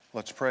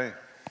Let's pray.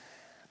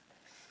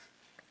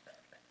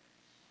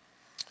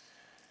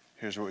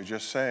 Here's what we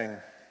just sang.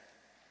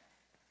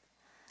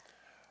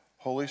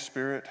 Holy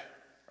Spirit,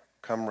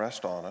 come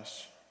rest on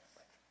us.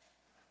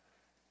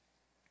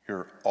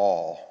 You're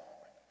all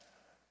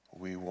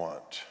we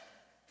want.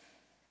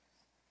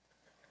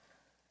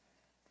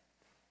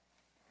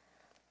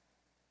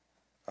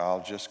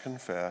 I'll just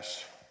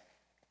confess,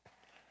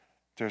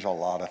 there's a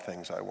lot of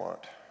things I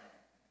want,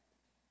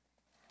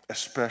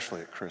 especially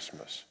at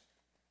Christmas.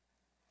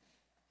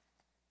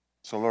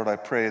 So Lord, I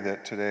pray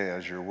that today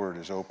as your word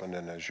is opened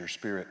and as your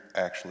Spirit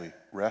actually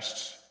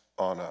rests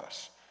on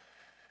us,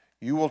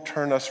 you will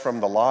turn us from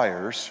the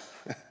liars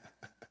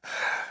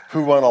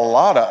who want a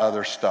lot of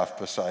other stuff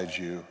besides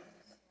you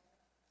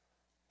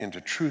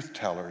into truth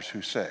tellers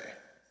who say,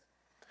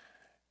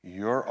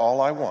 you're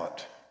all I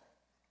want.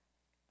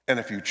 And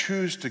if you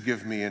choose to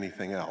give me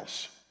anything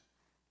else,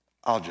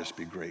 I'll just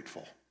be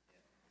grateful.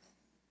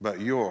 But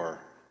you're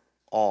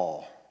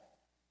all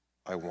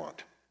I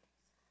want.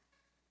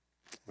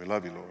 We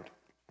love you, Lord.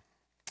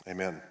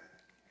 Amen.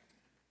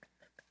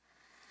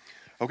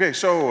 Okay,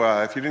 so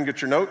if you didn't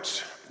get your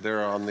notes,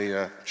 they're on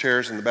the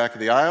chairs in the back of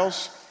the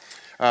aisles.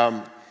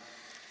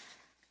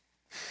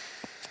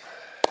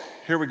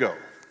 Here we go.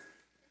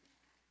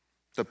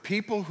 The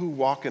people who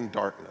walk in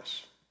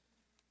darkness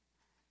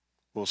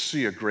will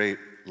see a great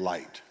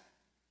light.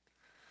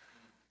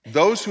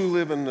 Those who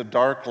live in the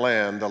dark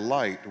land, the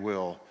light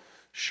will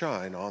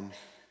shine on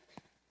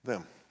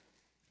them.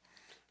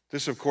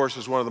 This, of course,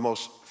 is one of the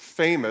most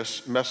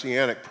famous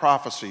messianic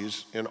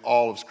prophecies in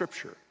all of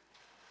Scripture.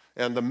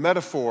 And the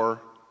metaphor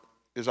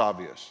is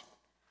obvious.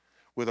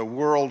 With a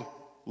world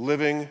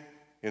living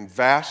in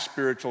vast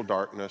spiritual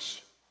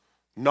darkness,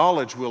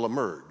 knowledge will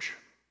emerge.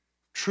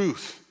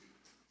 Truth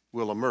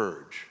will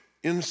emerge.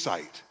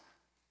 Insight,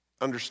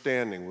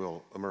 understanding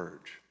will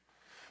emerge.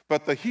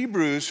 But the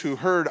Hebrews who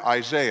heard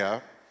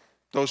Isaiah,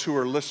 those who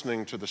were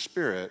listening to the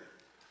Spirit,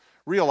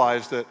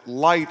 realized that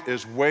light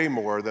is way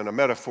more than a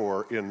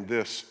metaphor in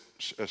this,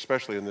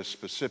 especially in this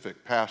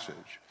specific passage.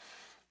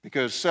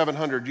 Because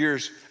 700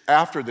 years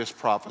after this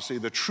prophecy,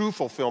 the true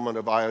fulfillment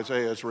of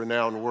Isaiah's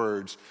renowned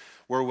words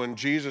were when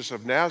Jesus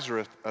of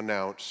Nazareth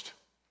announced,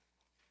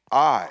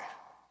 I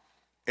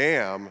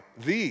am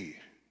the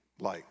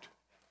light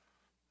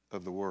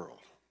of the world.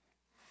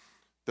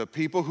 The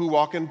people who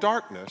walk in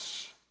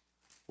darkness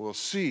will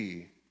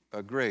see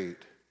a great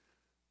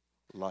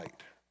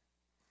light.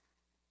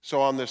 So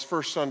on this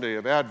first Sunday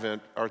of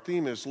Advent, our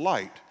theme is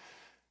light.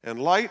 And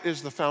light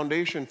is the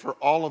foundation for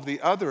all of the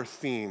other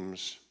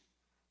themes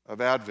of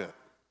Advent.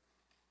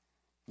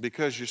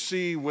 Because you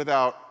see,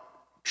 without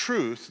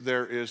truth,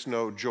 there is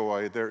no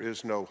joy, there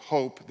is no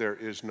hope, there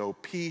is no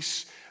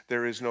peace,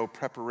 there is no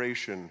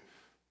preparation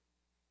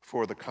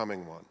for the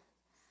coming one.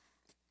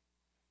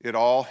 It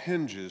all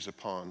hinges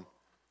upon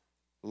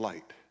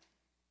light.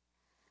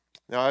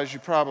 Now, as you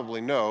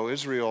probably know,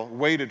 Israel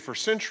waited for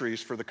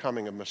centuries for the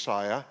coming of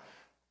Messiah,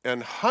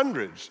 and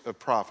hundreds of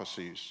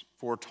prophecies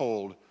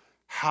foretold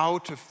how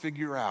to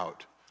figure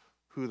out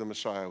who the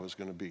Messiah was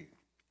going to be.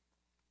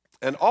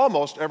 And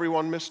almost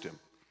everyone missed him.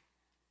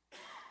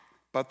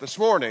 But this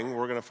morning,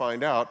 we're going to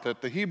find out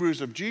that the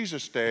Hebrews of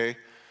Jesus' day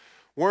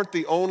weren't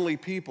the only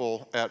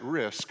people at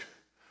risk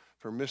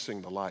for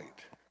missing the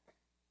light.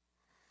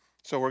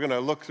 So we're going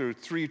to look through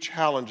three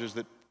challenges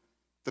that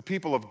the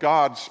people of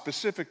God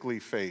specifically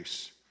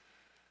face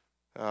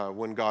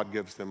when God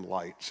gives them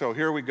light. So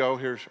here we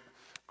go.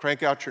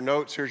 Crank out your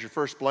notes. Here's your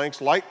first blanks.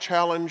 Light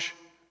challenge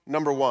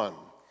number 1.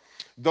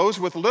 Those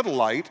with little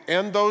light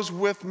and those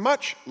with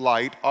much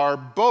light are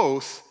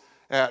both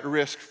at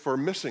risk for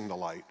missing the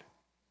light,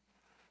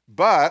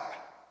 but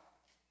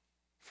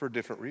for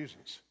different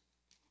reasons.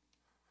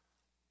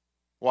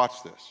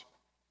 Watch this.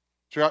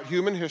 Throughout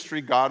human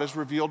history, God has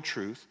revealed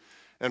truth,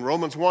 and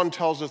Romans 1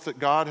 tells us that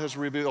God has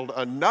revealed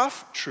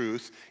enough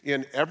truth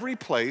in every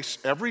place,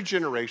 every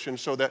generation,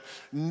 so that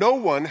no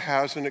one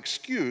has an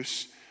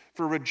excuse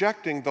for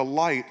rejecting the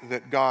light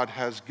that God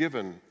has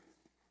given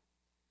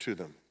to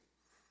them.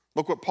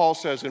 Look what Paul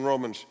says in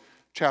Romans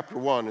chapter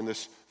 1 in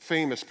this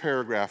famous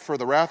paragraph. For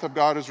the wrath of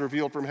God is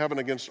revealed from heaven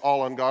against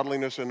all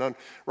ungodliness and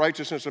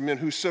unrighteousness of men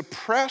who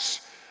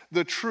suppress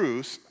the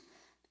truth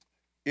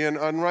in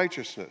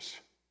unrighteousness.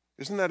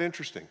 Isn't that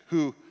interesting?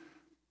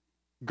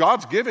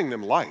 God's giving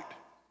them light.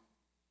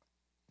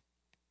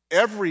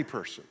 Every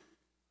person.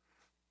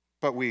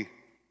 But we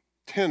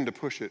tend to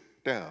push it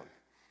down.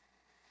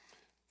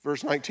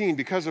 Verse 19,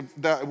 because of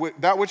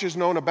that which is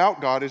known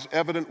about God is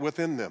evident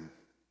within them.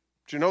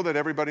 Do you know that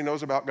everybody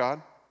knows about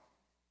God?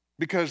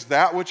 Because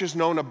that which is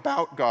known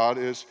about God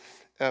is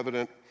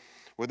evident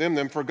within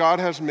them, for God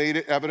has made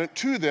it evident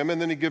to them,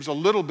 and then he gives a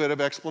little bit of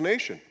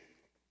explanation.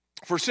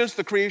 For since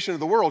the creation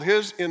of the world,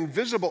 his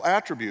invisible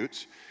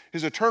attributes,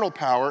 his eternal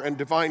power and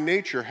divine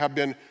nature have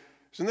been,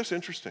 isn't this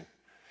interesting?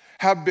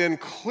 Have been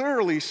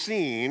clearly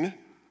seen,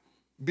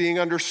 being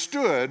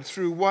understood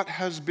through what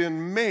has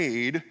been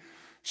made,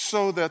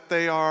 so that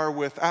they are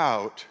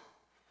without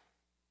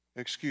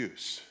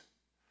excuse.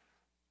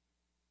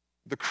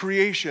 The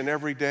creation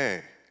every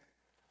day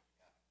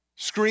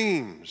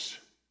screams,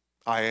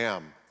 I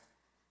am.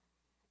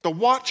 The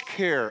watch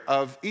care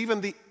of even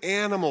the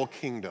animal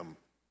kingdom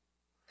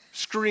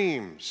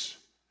screams.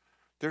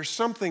 There's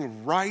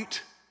something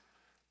right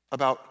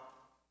about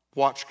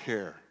watch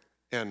care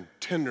and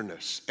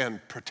tenderness and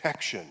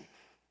protection.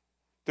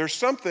 There's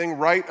something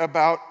right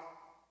about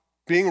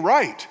being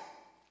right.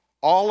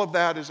 All of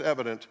that is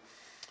evident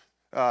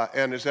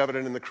and is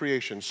evident in the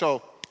creation.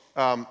 So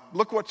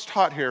look what's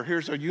taught here.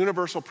 Here's a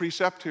universal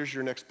precept. Here's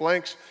your next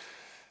blanks.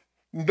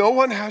 No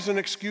one has an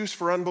excuse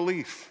for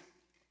unbelief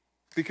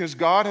because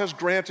God has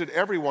granted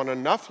everyone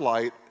enough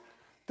light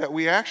that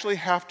we actually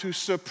have to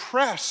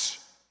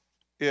suppress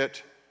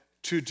it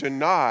to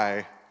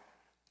deny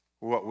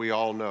what we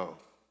all know.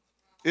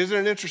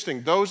 Isn't it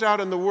interesting? Those out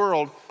in the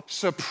world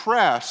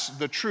suppress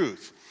the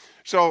truth.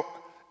 So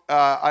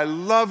I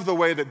love the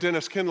way that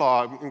Dennis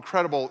Kinlaw,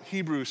 incredible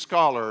Hebrew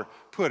scholar,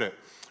 put it.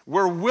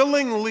 We're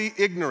willingly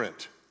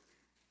ignorant,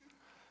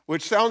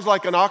 which sounds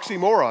like an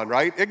oxymoron,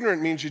 right?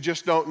 Ignorant means you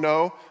just don't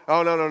know.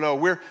 Oh,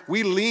 no.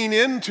 We lean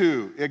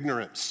into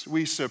ignorance.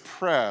 We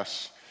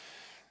suppress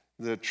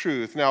the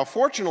truth. Now,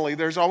 fortunately,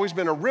 there's always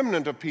been a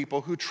remnant of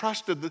people who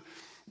trusted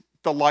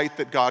the light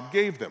that God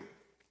gave them.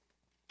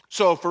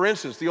 So, for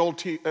instance, the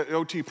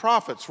OT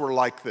prophets were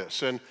like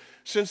this. And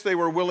since they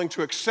were willing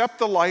to accept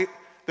the light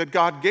that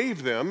God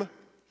gave them,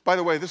 by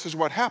the way, this is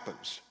what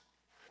happens.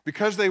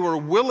 Because they were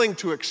willing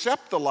to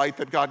accept the light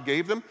that God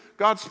gave them,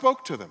 God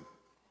spoke to them.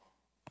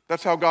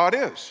 That's how God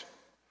is.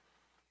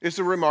 It's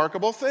a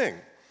remarkable thing.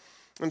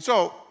 And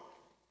so,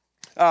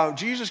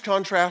 Jesus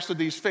contrasted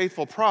these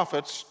faithful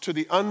prophets to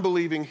the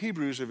unbelieving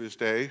Hebrews of his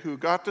day who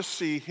got to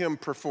see him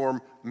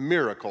perform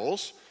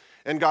miracles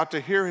and got to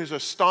hear his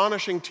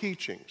astonishing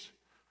teachings.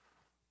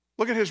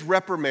 Look at his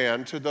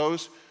reprimand to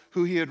those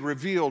who he had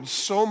revealed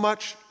so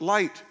much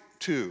light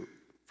to.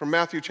 From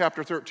Matthew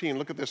chapter 13,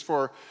 look at this.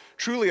 For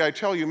truly I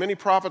tell you, many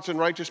prophets and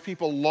righteous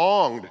people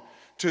longed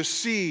to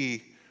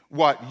see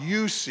what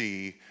you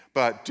see,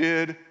 but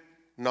did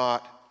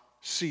not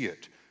see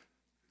it.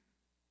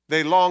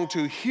 They longed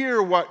to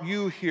hear what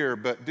you hear,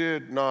 but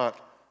did not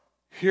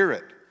hear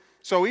it.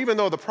 So even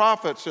though the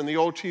prophets and the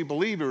OT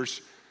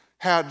believers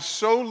had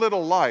so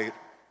little light,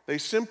 they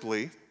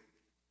simply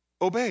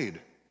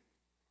obeyed.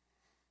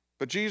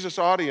 But Jesus'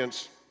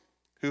 audience,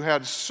 who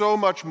had so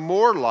much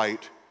more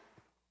light,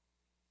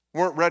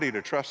 weren't ready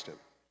to trust him.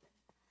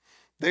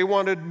 They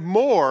wanted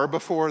more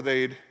before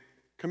they'd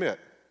commit.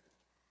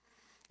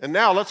 And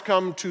now let's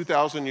come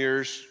 2,000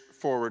 years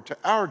forward to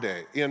our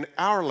day, in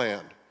our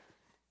land.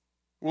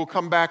 We'll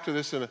come back to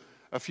this in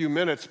a few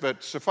minutes,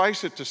 but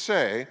suffice it to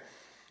say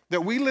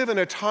that we live in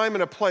a time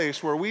and a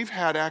place where we've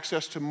had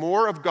access to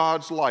more of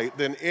God's light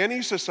than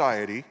any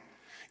society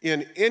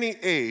in any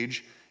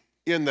age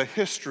in the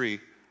history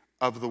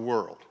of the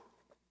world.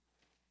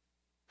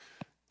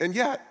 And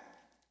yet,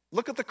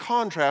 look at the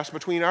contrast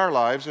between our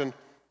lives and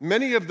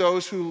many of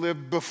those who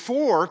lived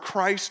before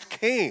Christ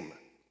came.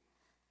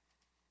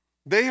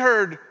 They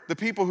heard the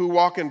people who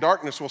walk in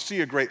darkness will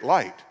see a great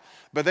light,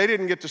 but they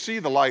didn't get to see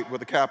the light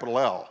with a capital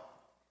L.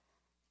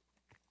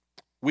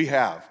 We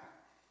have.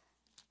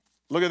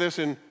 Look at this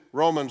in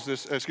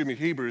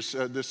Hebrews,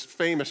 this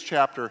famous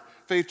chapter,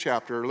 faith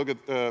chapter.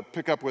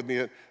 Pick up with me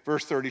at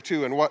verse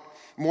 32. And what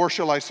more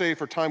shall I say,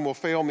 for time will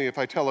fail me if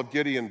I tell of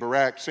Gideon,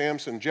 Barak,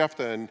 Samson,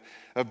 Jephthah, and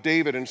of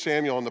David and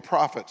Samuel and the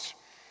prophets,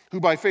 who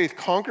by faith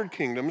conquered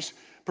kingdoms,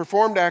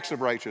 performed acts of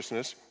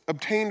righteousness,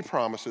 obtained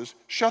promises,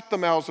 shut the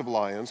mouths of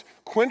lions,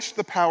 quenched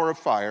the power of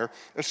fire,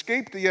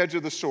 escaped the edge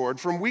of the sword,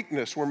 from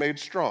weakness were made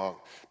strong,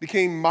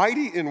 became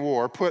mighty in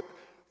war, put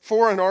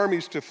foreign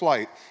armies to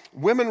flight.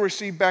 Women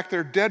received back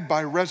their dead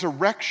by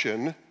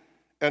resurrection,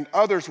 and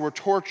others were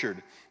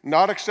tortured,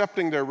 not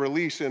accepting their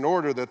release in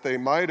order that they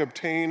might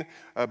obtain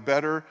a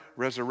better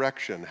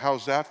resurrection.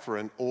 How's that for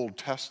an Old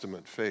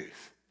Testament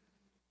faith?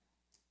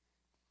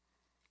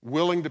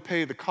 Willing to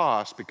pay the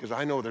cost because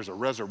I know there's a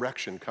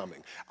resurrection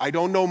coming. I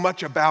don't know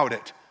much about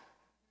it,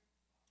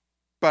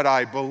 but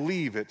I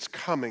believe it's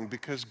coming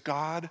because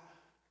God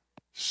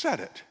said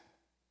it.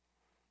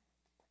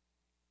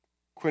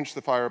 Quench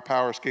the fire of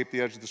power, escape the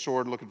edge of the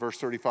sword. Look at verse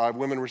 35.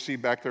 Women receive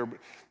back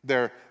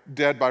their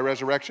dead by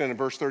resurrection. In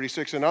verse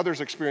 36, and others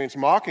experienced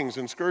mockings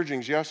and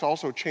scourgings, yes,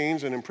 also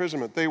chains and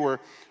imprisonment. They were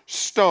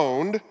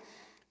stoned.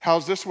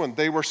 How's this one?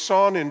 They were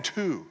sawn in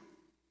two.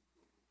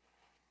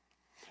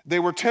 They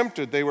were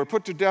tempted. They were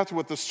put to death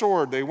with the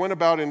sword. They went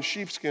about in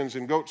sheepskins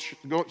and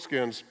goat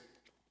skins,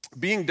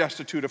 being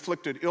destitute,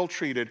 afflicted,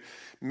 ill-treated,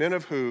 men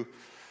of who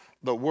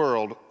the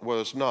world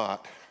was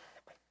not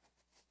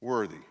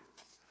worthy.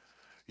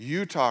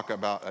 You talk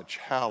about a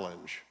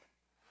challenge.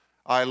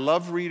 I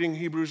love reading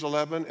Hebrews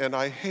 11, and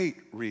I hate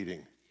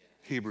reading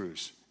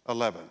Hebrews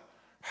 11.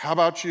 How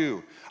about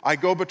you? I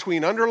go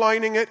between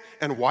underlining it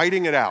and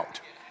whiting it out.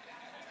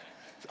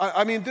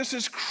 I mean, this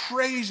is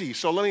crazy.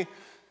 So let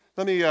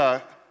me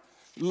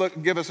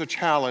give us a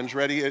challenge.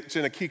 Ready? It's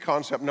in a key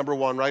concept. Number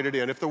one, write it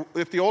in.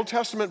 If the Old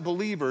Testament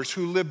believers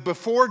who lived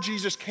before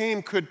Jesus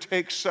came could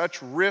take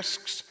such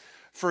risks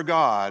for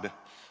God,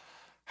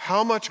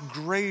 how much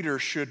greater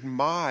should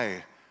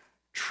my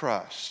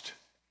trust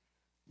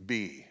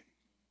be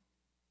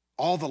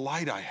all the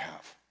light I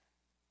have?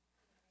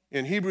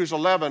 In Hebrews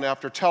 11,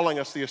 after telling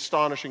us the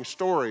astonishing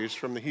stories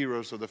from the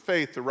heroes of the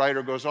faith, the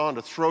writer goes on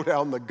to throw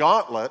down the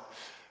gauntlet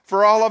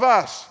for all of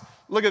us.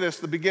 Look at this,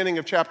 the beginning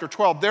of chapter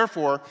 12.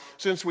 Therefore,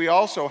 since we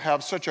also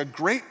have such a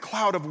great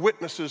cloud of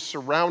witnesses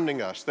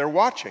surrounding us, they're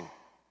watching,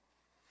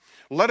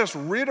 let us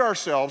rid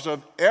ourselves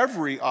of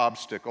every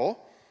obstacle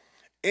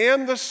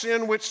and the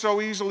sin which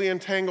so easily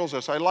entangles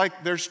us.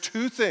 There's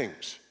two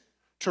things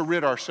to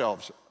rid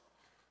ourselves of.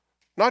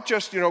 Not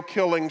just,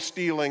 killing,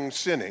 stealing,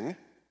 sinning,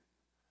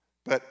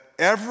 but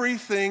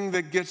everything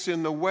that gets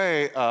in the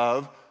way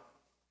of,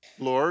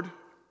 Lord,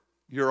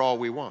 you're all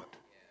we want.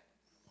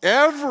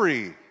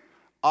 Every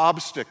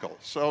obstacle.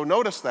 So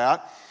notice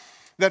that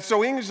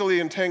so easily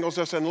entangles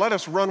us, and let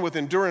us run with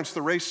endurance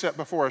the race set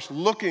before us,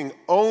 looking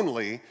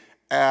only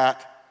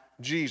at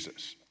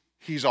Jesus.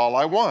 He's all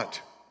I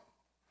want,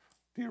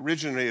 the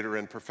originator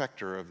and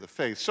perfecter of the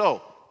faith.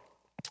 So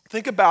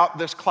think about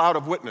this cloud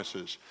of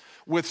witnesses.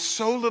 With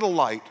so little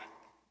light,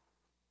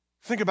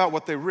 think about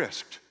what they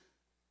risked.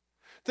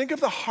 Think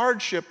of the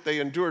hardship they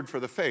endured for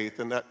the faith,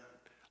 and that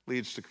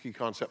leads to key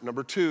concept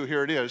number 2.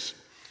 Here it is.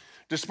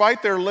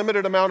 Despite their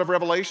limited amount of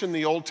revelation,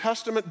 the Old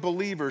Testament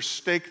believers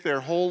staked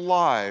their whole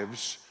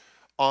lives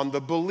on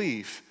the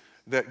belief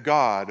that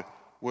God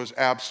was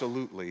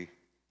absolutely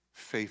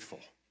faithful.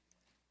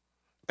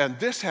 And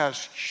this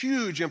has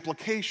huge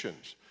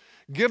implications.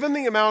 Given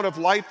the amount of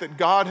light that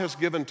God has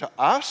given to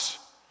us,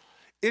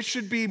 it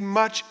should be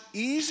much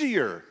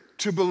easier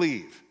to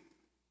believe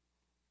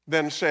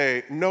than,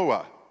 say,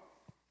 Noah,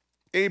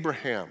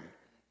 Abraham,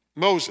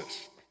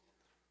 Moses.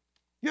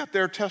 Yet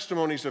their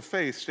testimonies of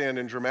faith stand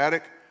in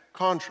dramatic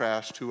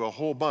contrast to a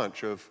whole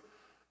bunch of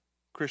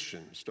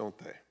Christians, don't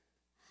they?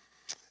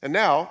 And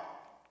now,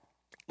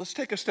 let's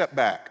take a step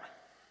back.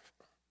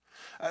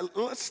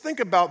 Let's think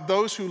about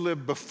those who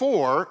lived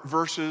before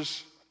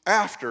versus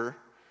after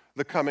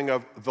the coming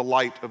of the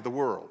light of the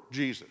world,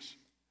 Jesus.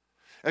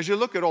 As you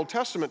look at Old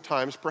Testament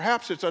times,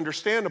 perhaps it's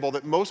understandable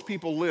that most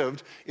people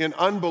lived in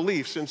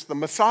unbelief since the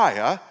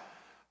Messiah,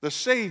 the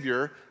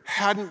Savior,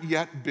 hadn't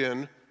yet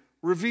been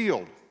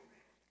revealed.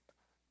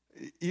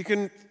 You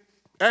can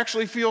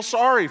actually feel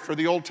sorry for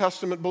the Old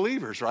Testament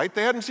believers, right?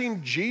 They hadn't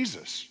seen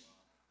Jesus.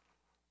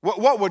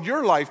 What would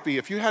your life be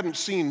if you hadn't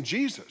seen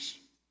Jesus?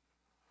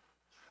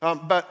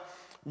 But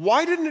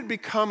why didn't it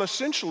become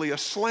essentially a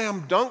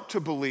slam dunk to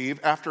believe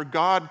after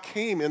God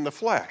came in the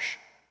flesh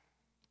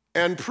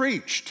and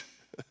preached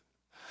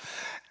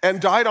and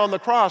died on the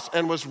cross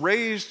and was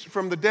raised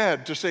from the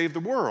dead to save the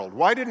world?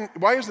 Why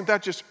isn't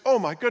that just, oh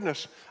my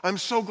goodness, I'm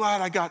so glad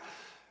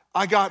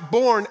I got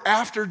born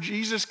after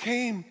Jesus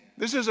came.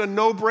 This is a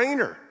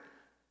no-brainer.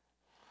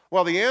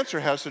 Well, the answer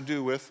has to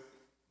do with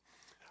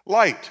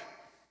light.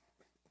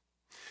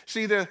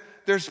 See,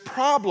 there's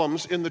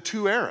problems in the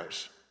two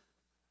eras.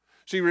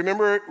 See,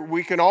 remember,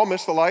 we can all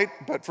miss the light,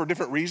 but for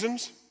different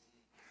reasons.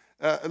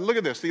 Look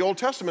at this, the Old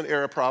Testament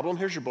era problem.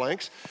 Here's your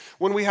blanks.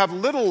 When we have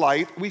little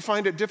light, we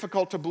find it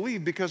difficult to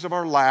believe because of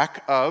our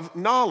lack of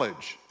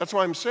knowledge. That's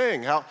why I'm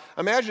saying,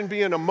 imagine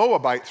being a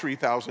Moabite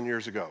 3,000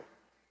 years ago.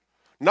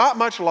 Not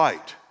much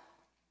light,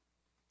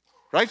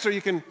 right? So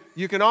you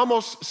can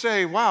almost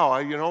say, wow,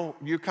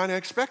 you kind of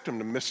expect them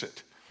to miss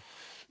it.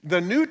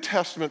 The New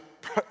Testament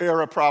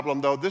era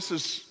problem, though,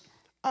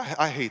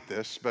 I hate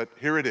this, but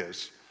here it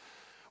is.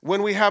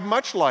 When we have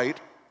much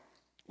light,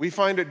 we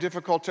find it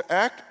difficult to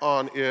act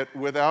on it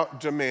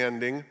without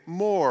demanding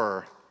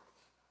more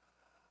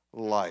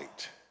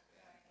light.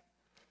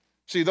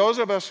 See, those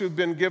of us who've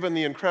been given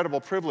the incredible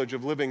privilege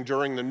of living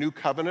during the New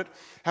Covenant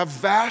have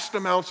vast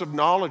amounts of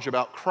knowledge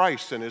about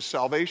Christ and his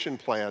salvation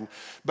plan,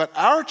 but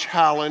our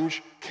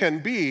challenge can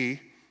be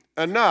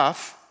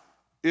enough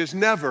is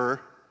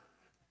never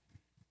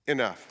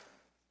enough.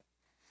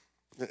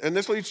 And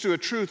this leads to a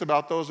truth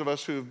about those of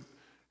us who've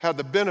had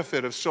the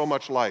benefit of so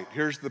much light.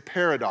 Here's the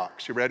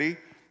paradox. You ready?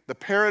 The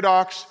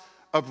paradox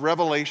of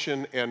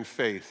revelation and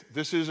faith.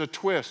 This is a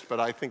twist, but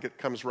I think it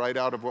comes right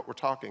out of what we're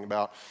talking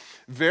about.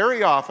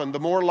 Very often, the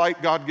more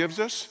light God gives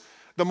us,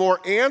 the more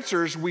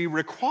answers we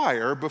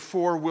require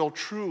before we'll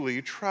truly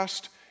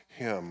trust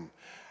him.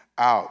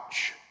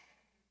 Ouch.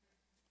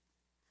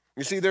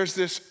 You see, there's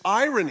this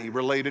irony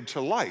related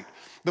to light.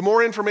 The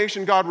more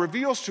information God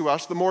reveals to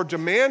us, the more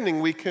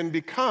demanding we can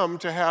become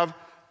to have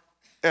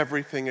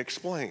everything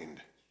explained.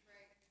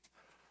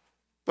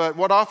 But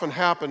what often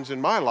happens in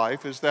my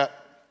life is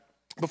that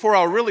before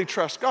I'll really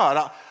trust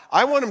God,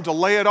 I want him to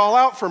lay it all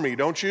out for me,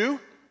 don't you?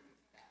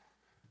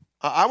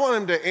 I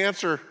want him to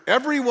answer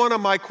every one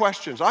of my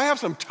questions. I have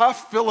some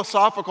tough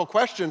philosophical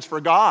questions for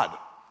God,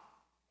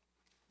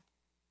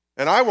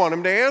 and I want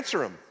him to answer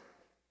them.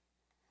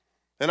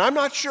 And I'm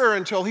not sure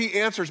until he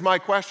answers my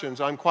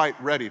questions, I'm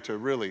quite ready to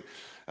really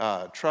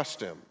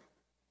trust him.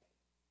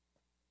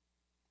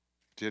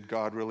 Did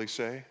God really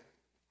say?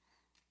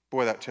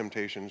 Boy, that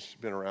temptation's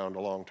been around a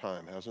long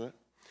time, hasn't it?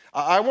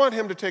 I want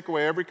him to take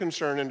away every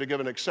concern and to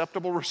give an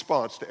acceptable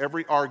response to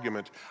every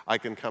argument I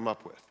can come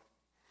up with.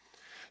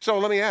 So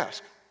let me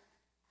ask,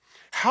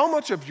 How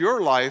much of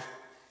your life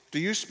do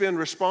you spend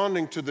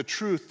responding to the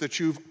truth that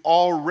you've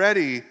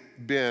already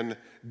been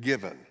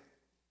given?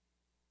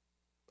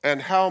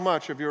 And how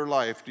much of your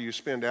life do you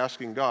spend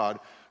asking God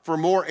for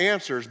more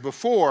answers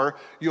before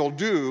you'll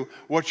do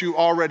what you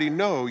already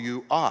know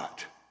you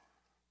ought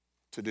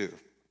to do?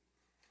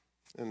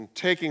 And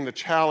taking the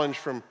challenge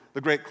from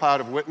the great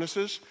cloud of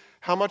witnesses,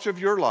 how much of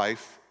your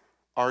life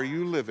are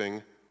you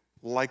living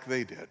like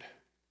they did?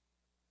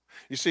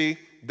 You see,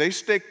 they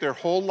staked their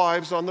whole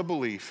lives on the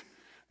belief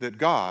that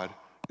God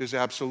is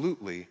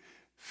absolutely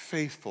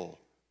faithful,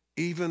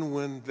 even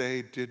when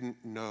they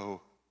didn't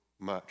know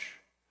much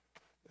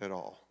at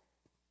all.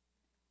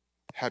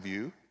 Have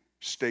you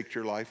staked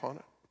your life on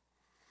it?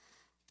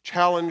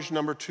 Challenge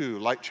number 2,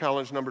 light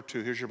challenge number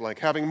 2, here's your blank.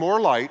 Having more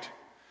light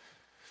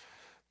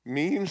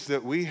means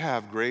that we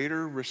have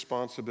greater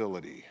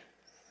responsibility.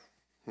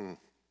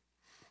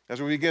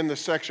 As we begin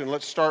this section,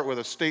 let's start with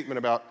a statement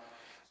about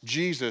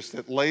Jesus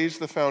that lays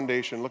the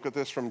foundation. Look at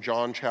this from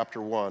John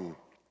chapter 1.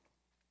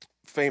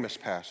 Famous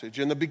passage.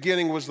 In the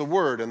beginning was the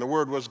Word, and the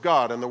Word was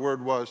God, and the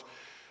Word was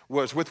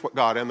with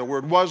God, and the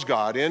Word was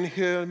God. In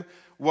Him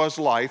was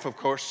life, of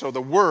course, so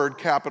the Word,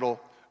 capital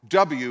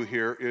W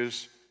here,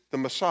 is the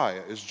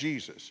Messiah, is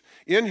Jesus.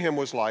 In Him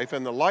was life,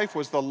 and the life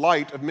was the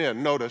light of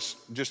men. Notice,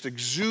 just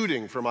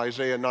exuding from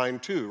Isaiah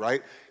 9:2,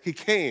 right? He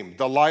came,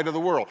 the light of the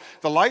world.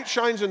 The light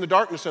shines in the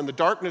darkness, and the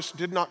darkness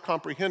did not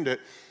comprehend it.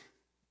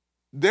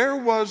 There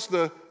was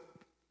the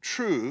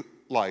true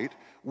light,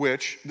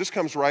 which, this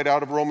comes right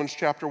out of Romans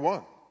chapter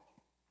 1.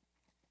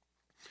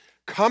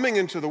 Coming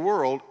into the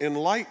world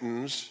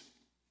enlightens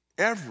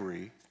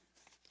every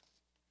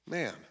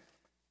man.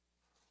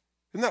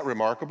 Isn't that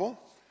remarkable?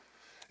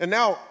 And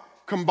now,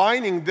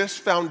 combining this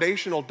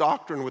foundational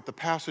doctrine with the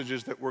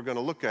passages that we're going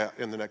to look at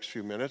in the next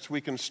few minutes,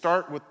 we can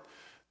start with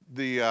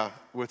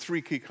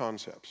 3 key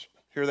concepts.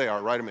 Here they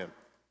are, write them in.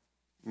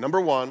 Number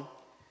 1,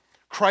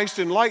 Christ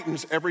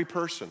enlightens every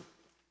person.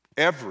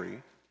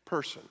 Every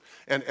person.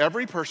 And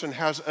every person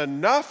has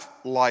enough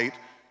light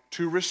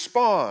to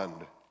respond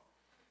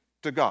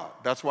to God.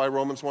 That's why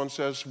Romans 1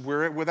 says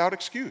we're without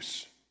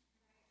excuse.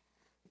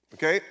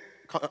 Okay?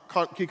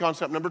 Key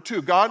concept number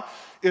 2. God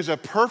is a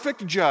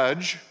perfect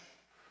judge.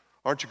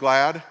 Aren't you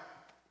glad?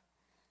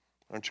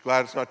 Aren't you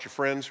glad it's not your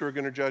friends who are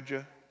going to judge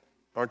you?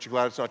 Aren't you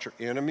glad it's not your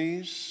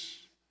enemies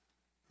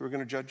who are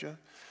going to judge you?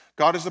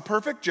 God is the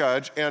perfect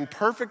judge and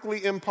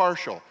perfectly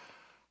impartial.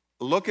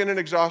 Look in an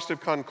exhaustive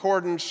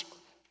concordance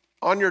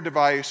on your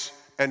device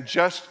and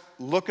just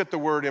look at the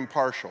word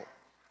impartial.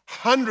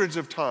 Hundreds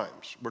of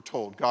times we're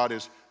told God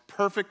is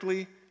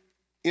perfectly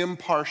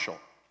impartial.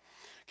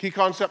 Key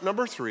concept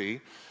number 3,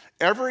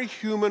 every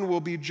human will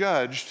be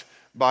judged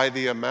by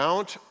the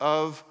amount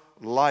of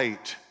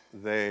light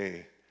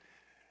they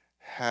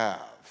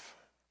have.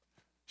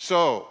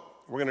 So,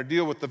 we're going to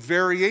deal with the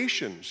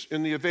variations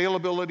in the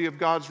availability of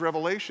God's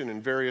revelation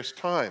in various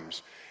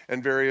times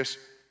and various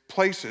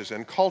places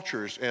and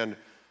cultures and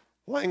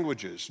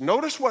languages.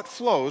 Notice what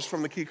flows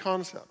from the key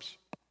concepts.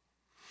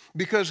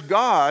 Because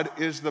God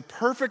is the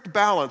perfect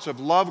balance of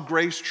love,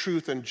 grace,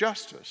 truth, and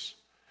justice,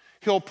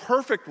 He'll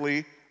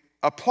perfectly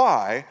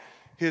apply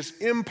His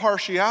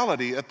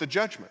impartiality at the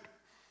judgment.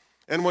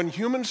 And when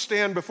humans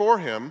stand before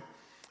Him,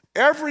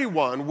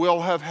 everyone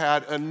will have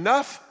had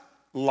enough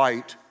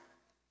light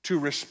to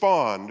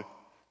respond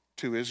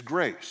to His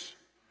grace.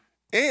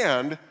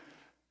 And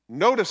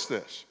notice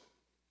this,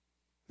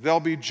 they'll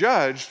be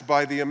judged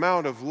by the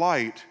amount of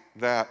light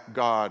that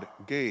God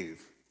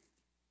gave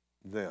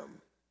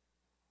them.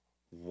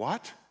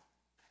 What?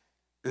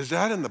 Is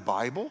that in the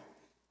Bible?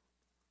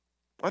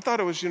 I thought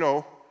it was,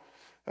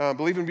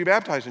 believe and be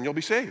baptized and you'll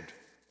be saved.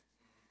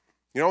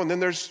 And then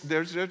there's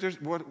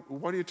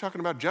what are you talking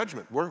about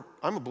judgment?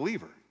 I'm a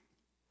believer.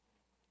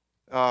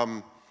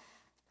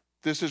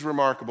 This is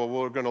remarkable.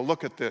 We're going to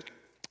look at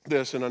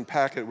this and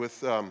unpack it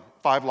with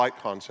 5 light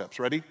concepts.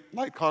 Ready?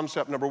 Light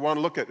concept number 1,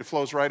 look at it. It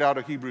flows right out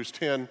of Hebrews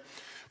 10.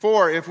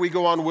 For if we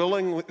go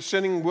on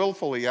sinning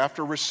willfully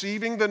after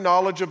receiving the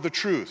knowledge of the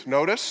truth,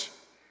 notice,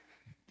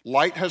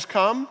 light has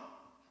come,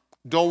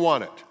 don't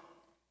want it.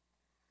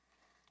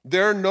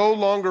 There no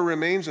longer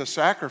remains a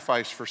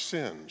sacrifice for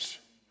sins.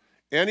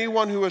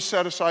 Anyone who has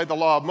set aside the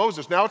law of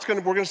Moses, now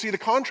we're going to see the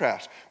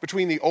contrast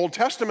between the Old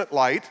Testament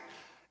light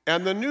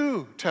and the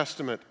New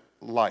Testament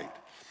light.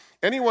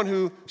 Anyone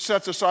who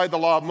sets aside the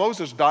law of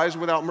Moses dies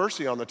without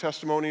mercy on the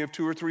testimony of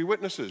 2 or 3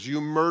 witnesses.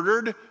 You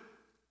murdered,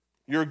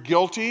 you're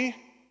guilty,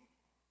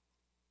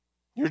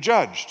 you're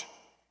judged.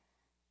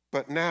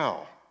 But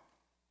now,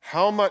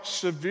 how much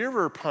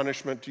severer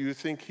punishment do you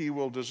think he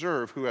will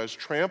deserve who has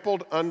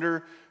trampled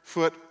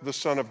underfoot the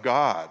Son of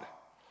God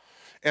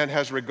and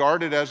has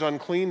regarded as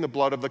unclean the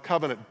blood of the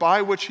covenant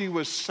by which he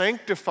was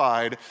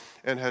sanctified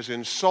and has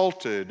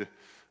insulted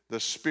the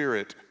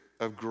Spirit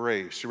of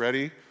grace? You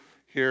ready?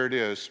 Here it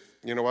is.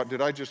 You know what?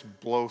 Did I just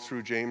blow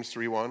through James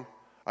 3:1?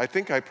 I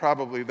think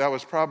that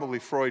was probably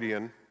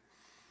Freudian.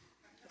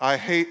 I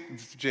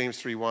hate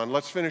James 3:1.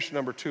 Let's finish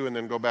number 2 and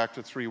then go back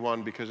to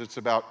 3:1 because it's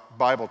about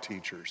Bible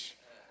teachers.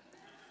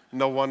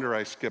 No wonder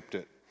I skipped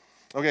it.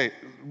 Okay,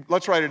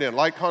 let's write it in.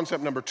 Light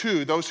concept number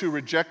 2, those who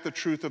reject the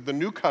truth of the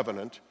new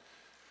covenant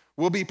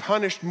will be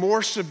punished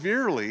more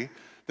severely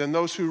than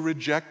those who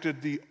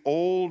rejected the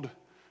old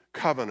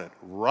covenant,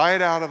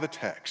 right out of the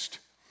text.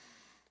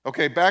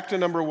 Okay, back to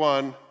number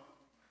 1.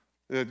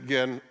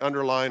 Again,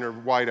 underline or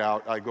white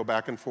out, I go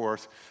back and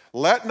forth.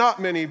 Let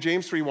not many,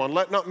 James 3:1,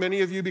 let not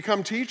many of you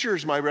become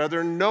teachers, my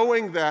brethren,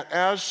 knowing that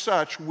as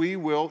such we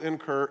will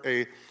incur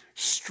a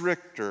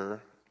stricter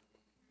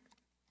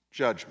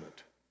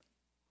judgment.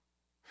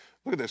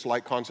 Look at this,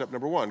 light concept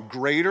number 1.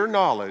 Greater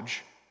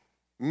knowledge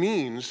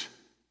means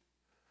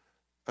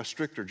a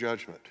stricter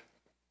judgment.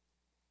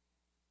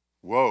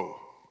 Whoa.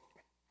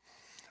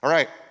 All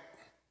right,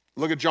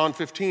 look at John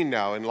 15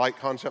 now in light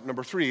concept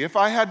number 3. If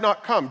I had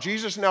not come,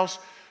 Jesus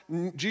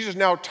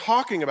now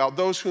talking about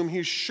those whom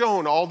he's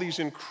shown all these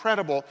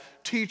incredible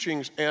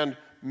teachings and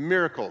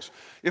miracles.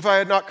 If I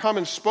had not come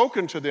and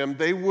spoken to them,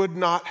 they would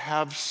not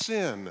have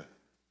sin.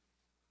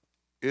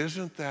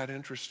 Isn't that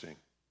interesting?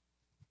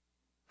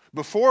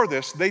 Before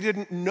this, they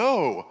didn't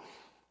know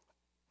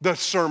the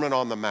Sermon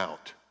on the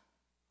Mount.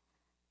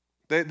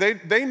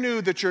 They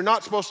knew that you're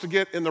not supposed to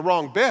get in the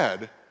wrong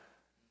bed,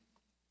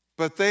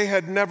 but they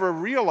had never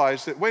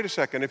realized that, wait a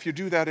second, if you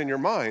do that in your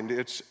mind,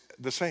 it's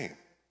the same.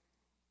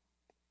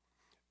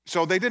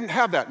 So they didn't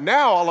have that.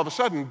 Now, all of a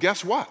sudden,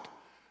 guess what?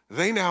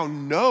 They now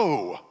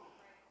know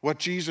what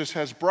Jesus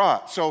has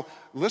brought. So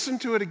listen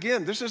to it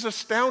again. This is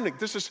astounding.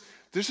 This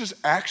is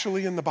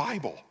actually in the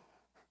Bible.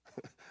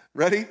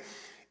 Ready?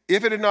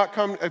 If I had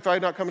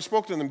not come and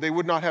spoke to them, they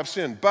would not have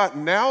sinned. But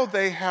now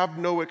they have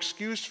no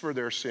excuse for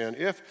their sin.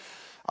 If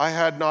I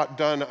had not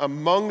done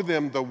among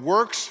them the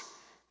works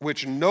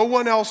which no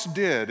one else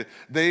did,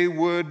 they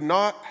would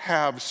not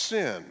have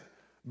sin.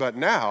 But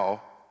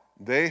now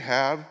they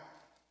have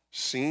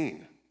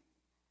seen.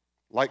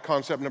 Light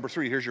concept number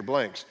 3, here's your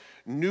blanks.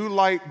 New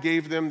light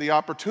gave them the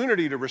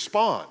opportunity to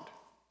respond,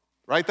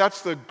 right?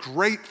 That's the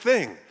great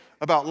thing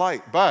about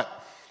light. But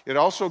it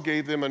also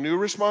gave them a new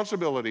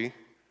responsibility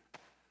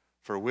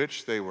for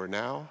which they were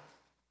now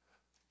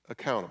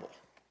accountable.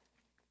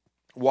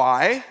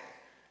 Why?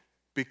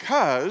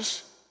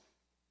 Because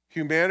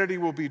humanity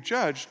will be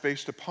judged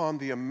based upon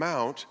the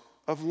amount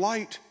of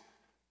light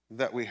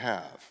that we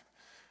have.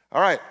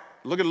 All right,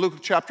 look at Luke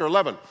chapter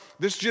 11.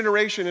 This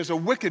generation is a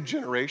wicked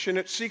generation.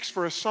 It seeks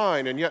for a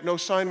sign, and yet no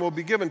sign will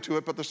be given to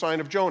it but the sign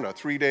of Jonah.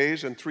 3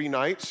 days and 3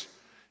 nights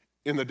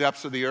in the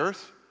depths of the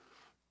earth,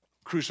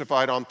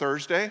 crucified on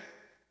Thursday,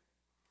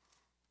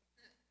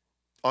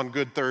 on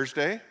Good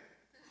Thursday,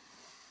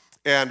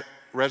 and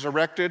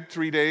resurrected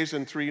 3 days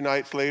and 3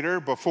 nights later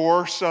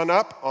before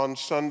sunup on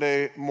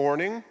Sunday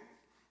morning.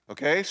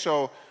 Okay,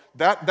 so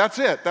that's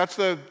it. That's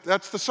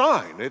the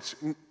sign.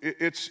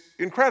 It's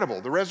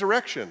incredible, the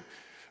resurrection.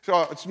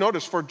 So it's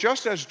notice, for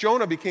just as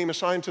Jonah became a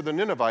sign to the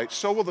Ninevites,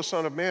 so will the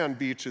Son of Man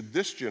be to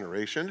this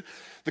generation.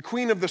 The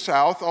Queen of the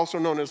South, also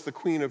known as the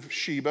Queen of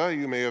Sheba,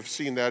 you may have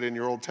seen that in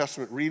your Old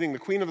Testament reading. The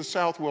Queen of the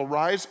South will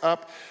rise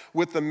up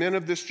with the men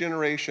of this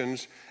generation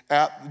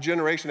at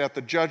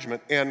the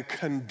judgment and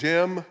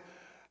condemn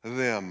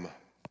them.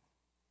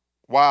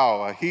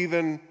 Wow, a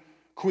heathen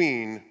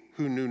queen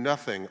who knew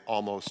nothing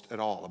almost at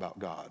all about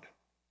God.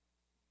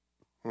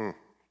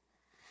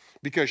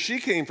 Because she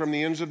came from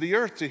the ends of the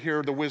earth to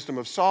hear the wisdom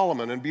of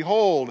Solomon. And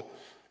behold,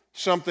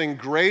 something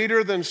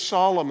greater than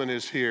Solomon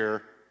is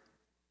here.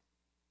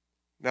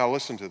 Now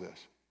listen to this.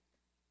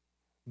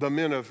 The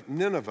men of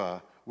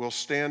Nineveh will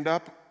stand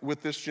up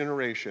with this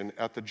generation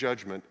at the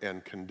judgment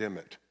and condemn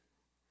it,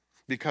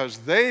 because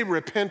they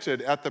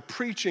repented at the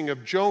preaching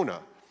of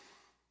Jonah.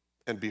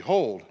 And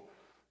behold,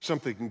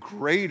 something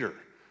greater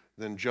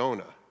than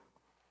Jonah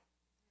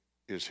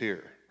is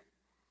here.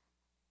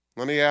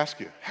 Let me ask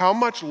you, how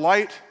much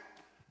light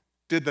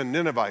did the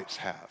Ninevites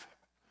have?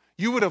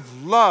 You would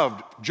have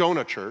loved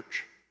Jonah,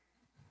 church.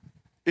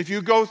 If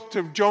you go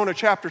to Jonah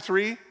chapter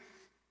 3,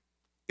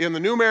 in the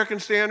New American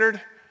Standard,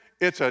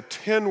 it's a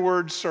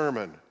 10-word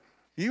sermon.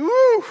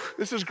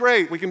 This is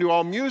great. We can do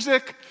all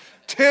music,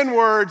 10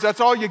 words,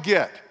 that's all you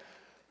get.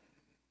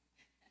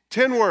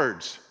 10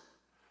 words.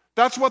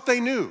 That's what they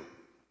knew.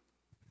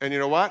 And you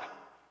know what?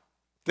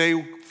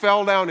 They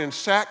fell down in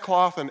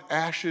sackcloth and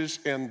ashes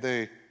and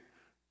they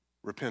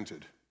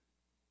repented.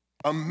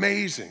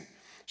 Amazing.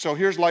 So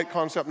here's light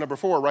concept number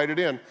 4. Write it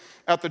in.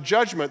 At the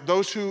judgment,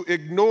 those who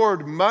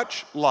ignored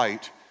much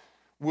light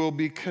will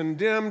be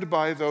condemned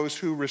by those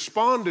who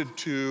responded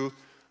to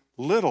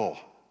little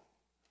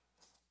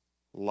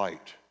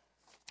light.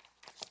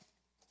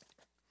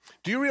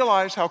 Do you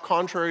realize how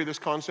contrary this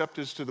concept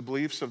is to the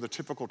beliefs of the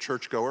typical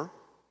churchgoer?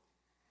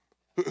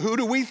 Who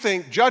do we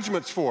think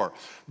judgment's for?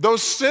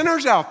 Those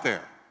sinners out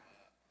there.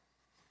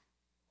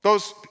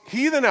 Those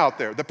heathen out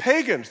there, the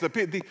pagans,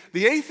 the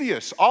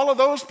atheists, all of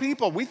those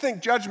people, we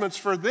think judgment's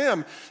for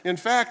them. In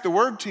fact, the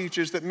word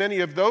teaches that many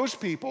of those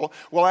people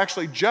will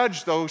actually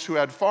judge those who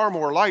had far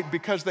more light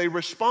because they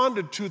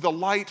responded to the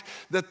light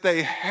that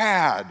they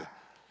had,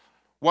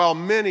 while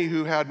many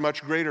who had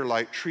much greater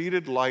light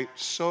treated light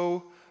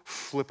so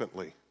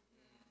flippantly.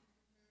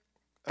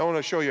 I want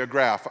to show you a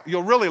graph.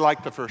 You'll really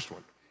like the first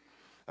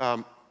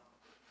one.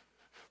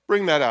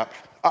 Bring that up.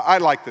 I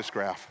like this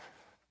graph.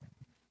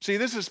 See,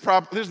 this is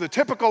the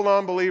typical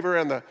non-believer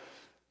and the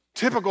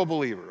typical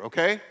believer,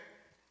 okay?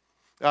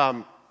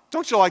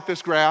 Don't you like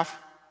this graph?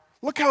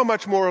 Look how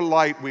much more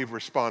light we've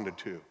responded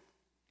to.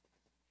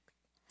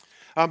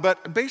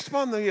 But based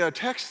upon the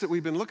text that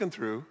we've been looking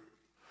through,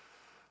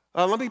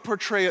 let me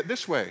portray it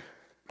this way.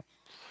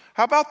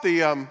 How about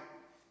the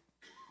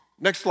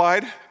next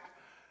slide?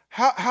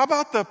 How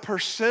about the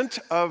percent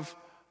of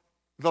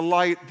the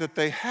light that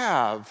they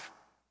have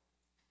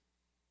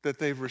that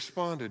they've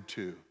responded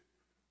to?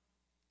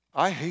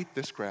 I hate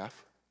this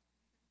graph.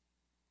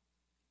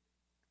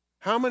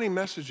 How many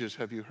messages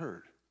have you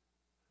heard?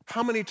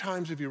 How many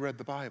times have you read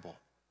the Bible?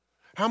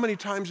 How many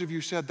times have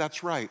you said,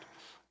 that's right,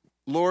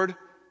 Lord,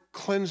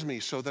 cleanse me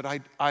so that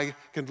I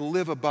can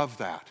live above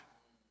that?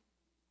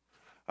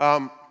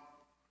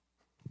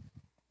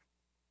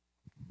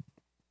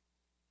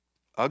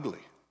 Ugly,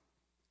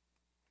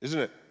 isn't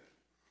it?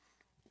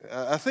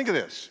 Think of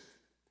this.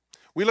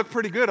 We look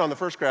pretty good on the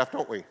first graph,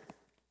 don't we?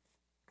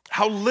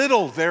 How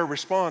little their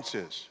response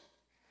is.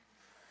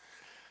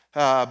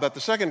 But the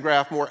second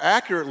graph more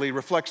accurately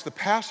reflects the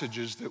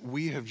passages that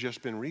we have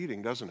just been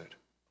reading, doesn't it?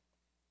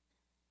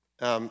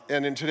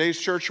 And in today's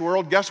church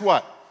world, guess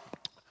what?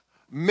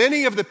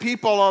 Many of the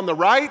people on the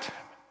right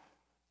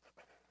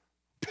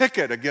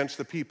picket against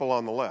the people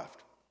on the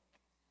left.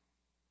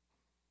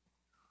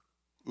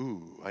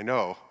 Ooh, I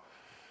know.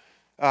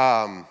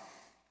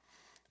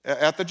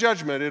 At the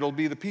judgment, it'll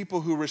be the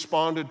people who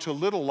responded to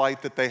little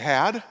light that they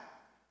had,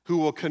 who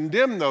will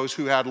condemn those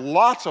who had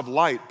lots of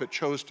light but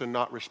chose to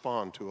not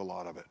respond to a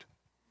lot of it.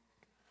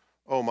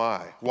 Oh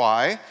my.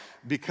 Why?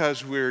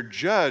 Because we're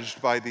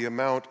judged by the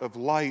amount of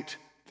light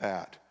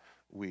that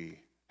we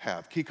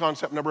have. Key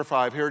concept number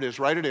 5, here it is,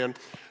 write it in.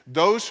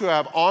 Those who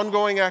have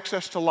ongoing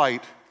access to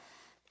light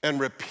and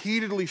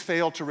repeatedly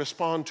fail to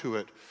respond to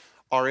it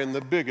are in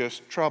the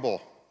biggest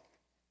trouble.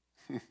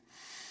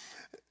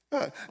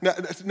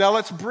 Now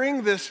let's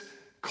bring this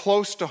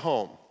close to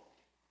home.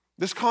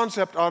 This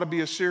concept ought to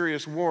be a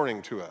serious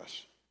warning to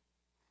us.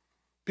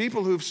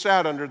 People who've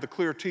sat under the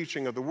clear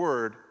teaching of the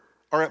Word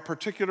are at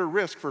particular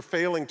risk for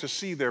failing to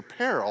see their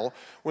peril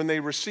when they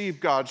receive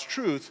God's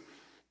truth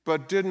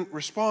but didn't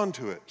respond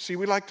to it. See,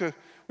 we like to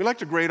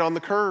grade on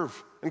the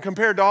curve. And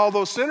compared to all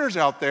those sinners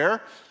out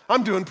there,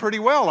 I'm doing pretty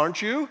well,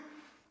 aren't you?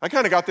 I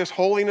kind of got this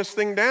holiness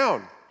thing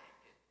down.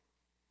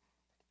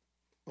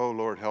 Oh,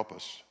 Lord, help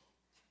us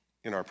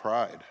in our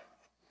pride.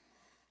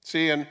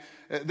 See, and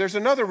there's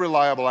another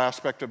reliable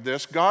aspect of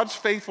this. God's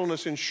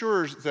faithfulness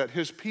ensures that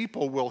his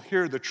people will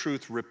hear the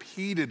truth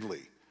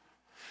repeatedly.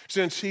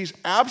 Since he's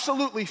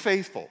absolutely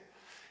faithful,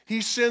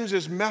 he sends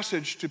his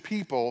message to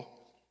people,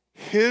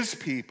 his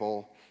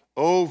people,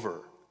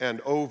 over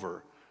and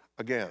over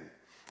again.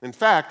 In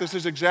fact, this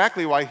is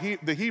exactly why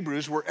the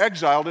Hebrews were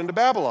exiled into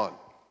Babylon.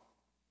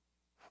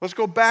 Let's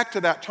go back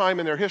to that time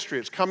in their history.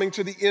 It's coming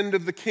to the end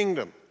of the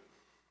kingdom.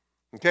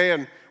 Okay,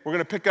 and we're going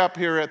to pick up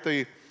here at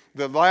the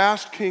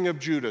last king of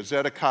Judah,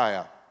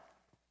 Zedekiah,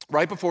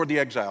 right before the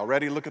exile.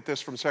 Ready? Look at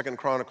this from 2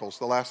 Chronicles,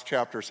 the last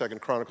chapter of 2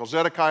 Chronicles.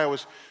 Zedekiah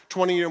was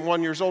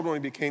 21 years old when he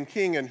became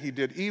king, and he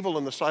did evil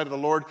in the sight of the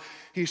Lord.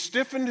 He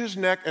stiffened his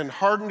neck and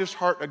hardened his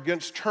heart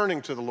against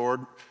turning to the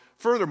Lord.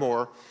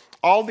 Furthermore,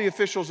 all the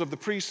officials of the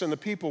priests and the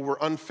people were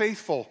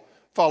unfaithful,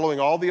 following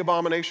all the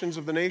abominations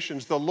of the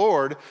nations. The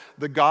Lord,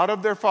 the God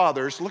of their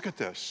fathers, look at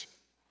this,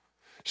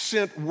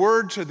 sent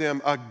word to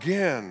them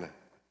again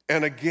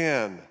and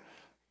again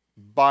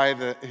by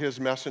his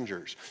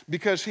messengers,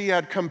 because he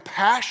had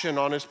compassion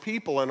on his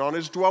people and on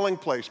his dwelling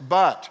place.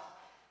 But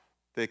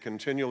they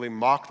continually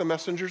mocked the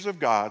messengers of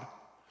God,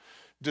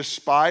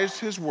 despised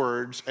his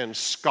words, and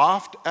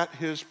scoffed at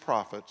his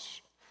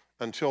prophets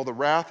until the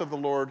wrath of the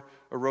Lord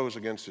arose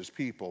against his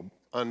people,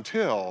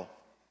 until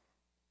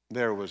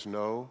there was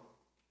no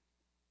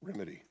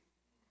remedy.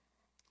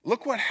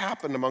 Look what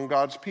happened among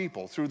God's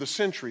people through the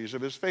centuries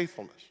of his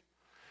faithfulness.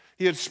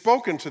 He had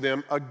spoken to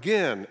them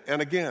again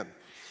and again.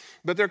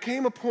 But there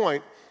came a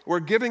point where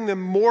giving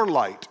them more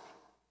light,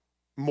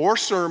 more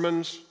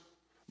sermons,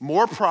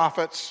 more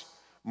prophets,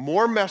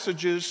 more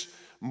messages,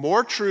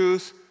 more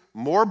truth,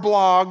 more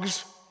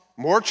blogs,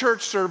 more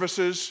church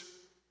services,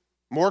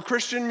 more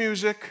Christian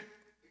music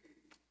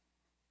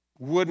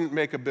wouldn't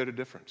make a bit of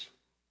difference.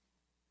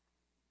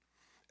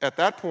 At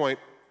that point,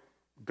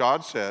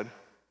 God said,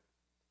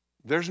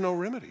 there's no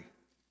remedy.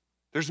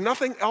 There's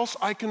nothing else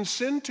I can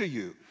send to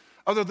you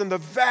other than the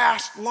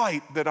vast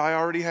light that I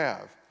already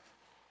have,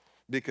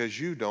 because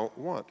you don't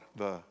want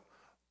the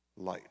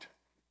light.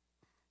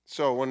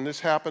 So when this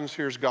happens,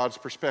 here's God's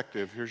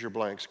perspective. Here's your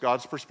blanks.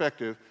 God's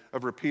perspective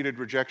of repeated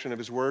rejection of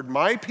his word.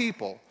 My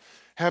people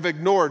have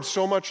ignored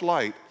so much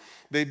light,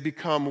 they've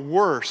become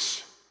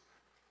worse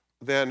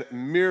than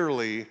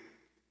merely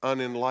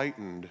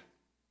unenlightened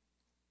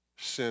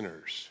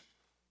sinners.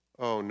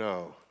 Oh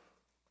no.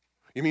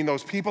 You mean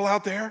those people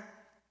out there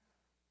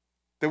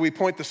that we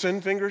point the sin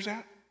fingers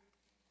at?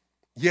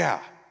 Yeah.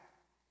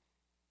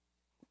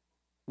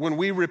 when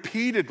we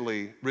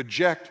repeatedly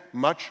reject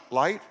much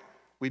light,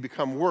 we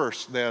become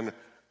worse than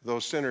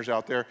those sinners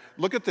out there.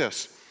 Look at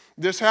this.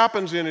 This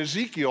happens in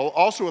Ezekiel,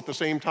 also at the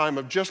same time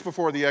of just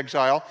before the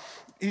exile.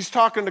 He's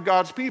talking to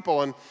God's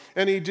people,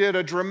 and he did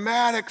a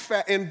dramatic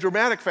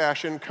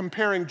fashion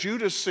comparing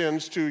Judah's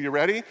sins to, you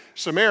ready?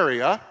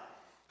 Samaria,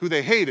 who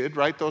they hated,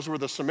 right? Those were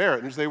the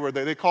Samaritans.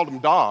 They called them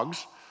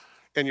dogs.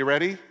 And you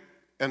ready?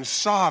 And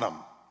Sodom,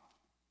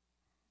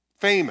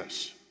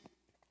 famous,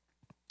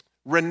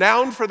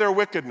 renowned for their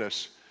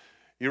wickedness.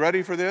 You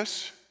ready for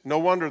this? No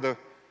wonder the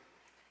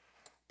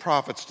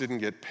prophets didn't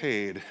get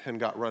paid and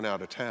got run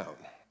out of town.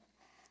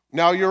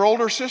 Now your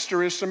older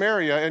sister is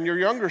Samaria, and your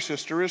younger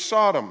sister is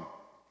Sodom.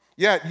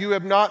 Yet you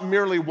have not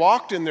merely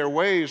walked in their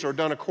ways or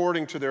done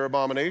according to their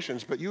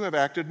abominations, but you have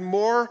acted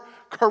more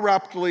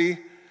corruptly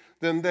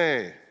than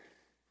they.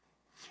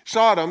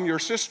 Sodom, your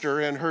sister,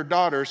 and her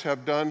daughters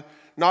have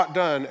not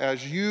done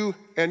as you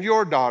and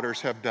your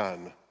daughters have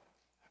done.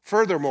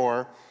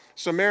 Furthermore,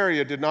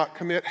 Samaria did not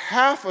commit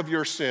half of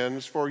your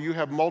sins, for you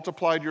have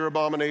multiplied your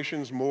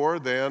abominations more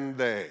than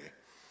they.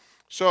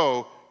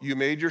 So you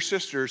made your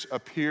sisters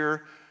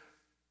appear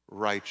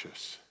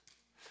righteous.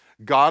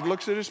 God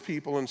looks at his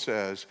people and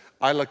says,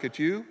 I look at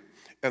you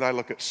and I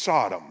look at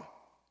Sodom,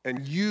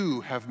 and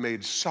you have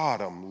made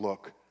Sodom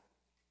look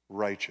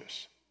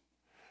righteous.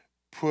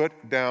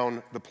 Put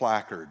down the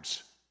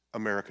placards,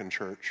 American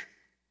church.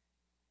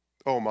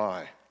 Oh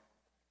my.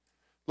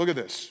 Look at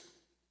this.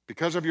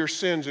 Because of your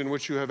sins in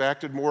which you have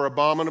acted more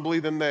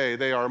abominably than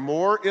they are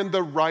more in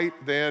the right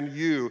than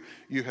you.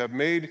 You have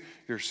made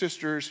your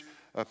sisters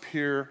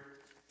appear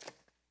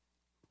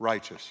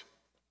righteous.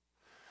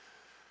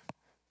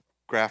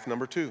 Graph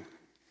number 2.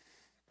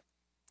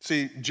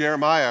 See,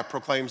 Jeremiah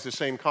proclaims the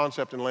same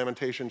concept in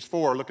Lamentations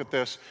 4. Look at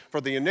this.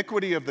 For the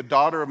iniquity of the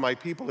daughter of my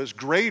people is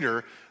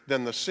greater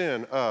than the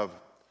sin of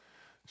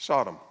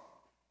Sodom.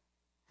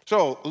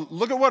 So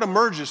look at what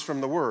emerges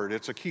from the word.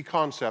 It's a key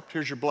concept.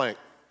 Here's your blank.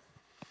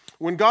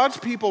 When God's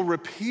people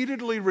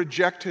repeatedly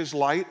reject his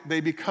light,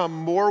 they become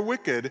more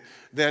wicked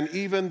than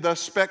even the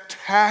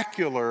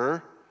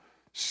spectacular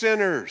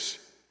sinners.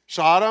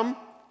 Sodom,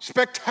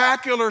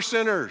 spectacular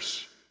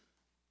sinners.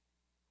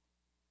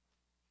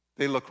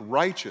 They look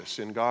righteous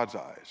in God's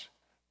eyes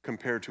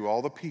compared to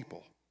all the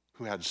people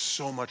who had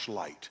so much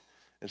light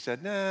and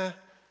said, nah,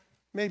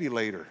 maybe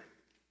later.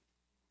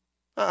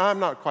 I'm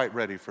not quite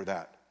ready for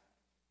that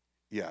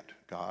yet,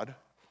 God.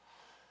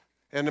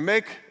 And to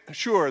make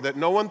sure that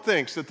no one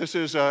thinks that this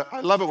is I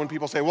love it when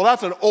people say, well,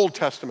 that's an Old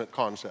Testament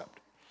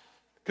concept.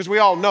 Because we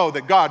all know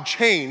that God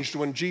changed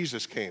when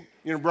Jesus came.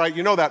 Right?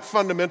 You know that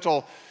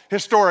fundamental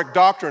historic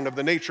doctrine of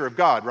the nature of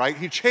God, right?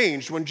 He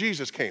changed when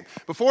Jesus came.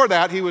 Before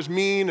that, he was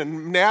mean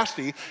and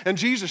nasty, and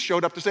Jesus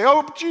showed up to say,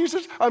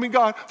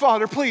 God,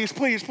 Father, please,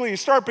 please,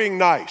 please, start being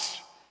nice.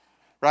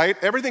 Right?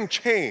 Everything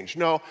changed.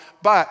 No,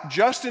 but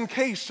just in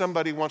case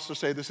somebody wants to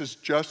say this is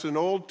just an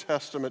Old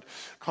Testament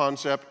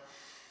concept,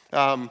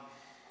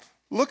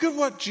 look at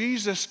what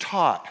Jesus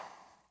taught.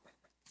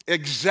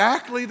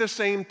 Exactly the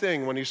same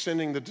thing when he's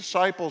sending the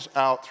disciples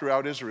out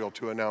throughout Israel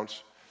to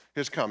announce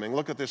his coming.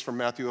 Look at this from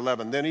Matthew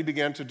 11. Then he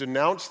began to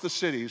denounce the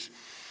cities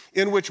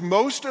in which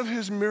most of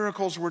his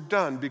miracles were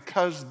done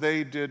because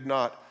they did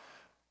not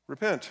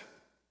repent.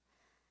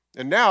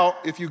 And now,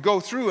 if you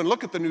go through and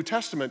look at the New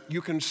Testament,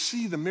 you can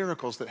see the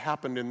miracles that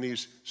happened in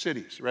these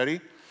cities.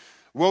 Ready?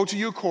 Woe to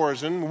you,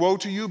 Chorazin. Woe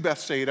to you,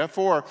 Bethsaida.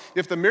 For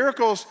if the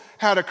miracles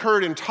had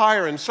occurred in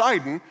Tyre and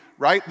Sidon,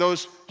 right,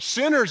 those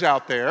sinners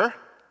out there,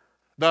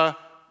 the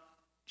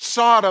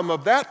Sodom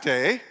of that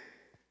day,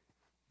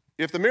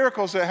 if the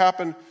miracles that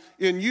happened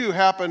in you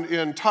happened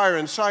in Tyre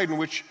and Sidon,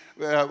 which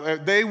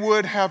they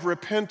would have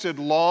repented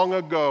long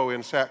ago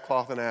in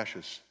sackcloth and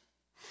ashes.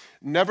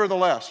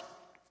 Nevertheless,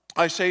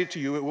 I say to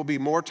you, it will be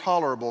more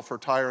tolerable for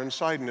Tyre and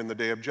Sidon in the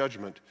day of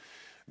judgment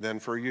than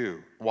for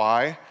you.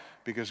 Why?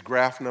 Because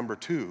graph number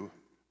 2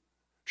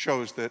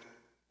 shows that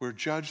we're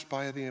judged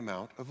by the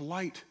amount of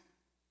light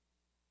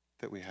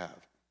that we have.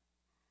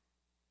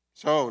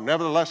 So,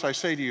 nevertheless, I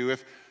say to you,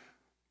 if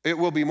it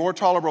will be more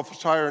tolerable for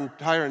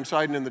Tyre and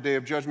Sidon in the day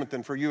of judgment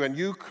than for you, and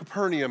you,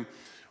 Capernaum,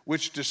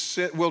 which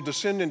will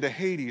descend into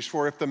Hades,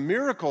 for if the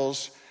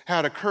miracles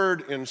had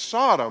occurred in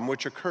Sodom,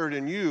 which occurred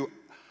in you,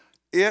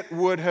 it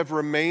would have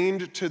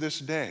remained to this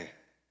day.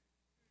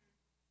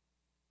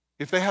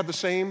 If they had the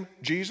same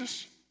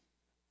Jesus,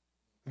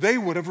 they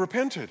would have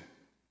repented.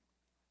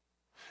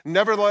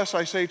 Nevertheless,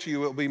 I say to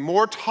you, it will be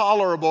more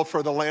tolerable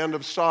for the land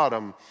of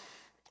Sodom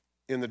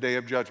in the day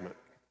of judgment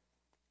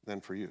than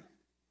for you.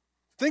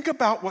 Think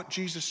about what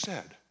Jesus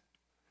said.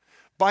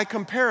 By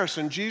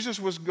comparison, Jesus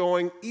was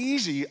going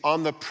easy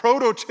on the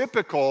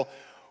prototypical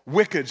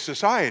wicked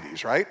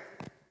societies, right?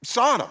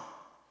 Sodom.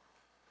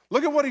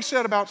 Look at what he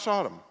said about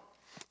Sodom.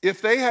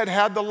 If they had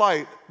had the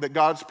light that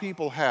God's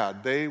people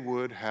had, they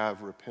would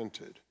have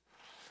repented.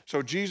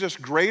 So Jesus'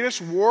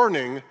 greatest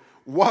warning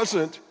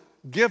wasn't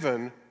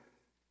given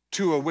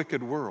to a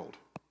wicked world.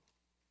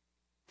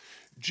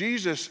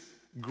 Jesus'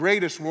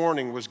 greatest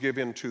warning was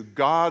given to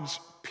God's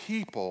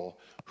people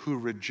who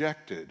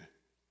rejected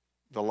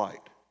the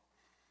light.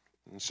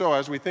 And so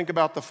as we think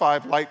about the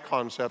 5 light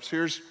concepts,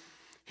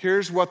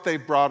 here's what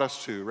they've brought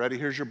us to. Ready?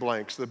 Here's your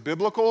blanks. The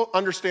biblical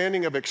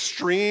understanding of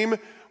extreme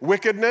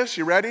wickedness.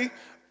 You ready?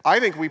 I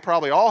think we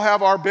probably all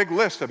have our big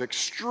list of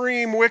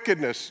extreme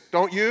wickedness,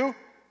 don't you?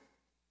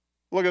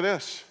 Look at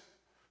this.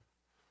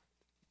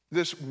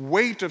 This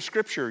weight of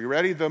Scripture. You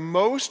ready? The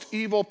most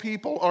evil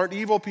people aren't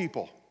evil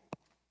people,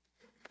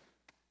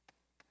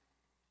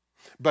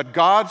 but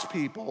God's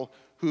people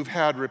who've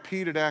had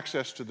repeated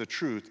access to the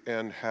truth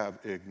and have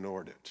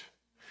ignored it.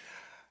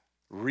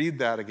 Read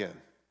that again.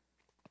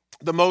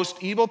 The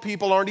most evil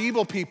people aren't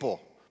evil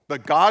people,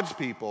 but God's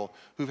people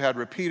who've had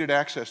repeated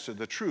access to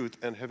the truth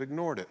and have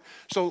ignored it.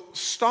 So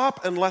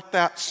stop and let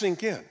that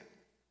sink in.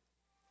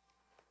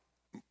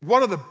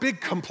 One of the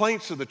big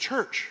complaints of the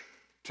church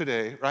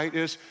today, right,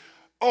 is,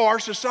 our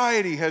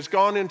society has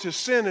gone into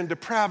sin and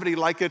depravity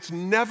like it's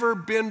never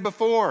been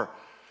before.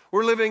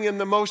 We're living in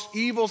the most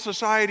evil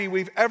society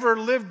we've ever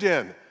lived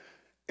in.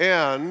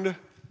 And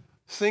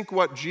think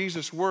what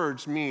Jesus'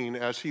 words mean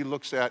as he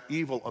looks at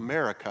evil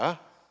America,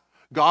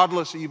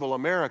 godless evil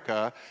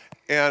America,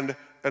 and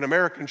an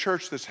American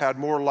church that's had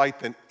more light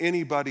than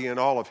anybody in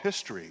all of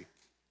history.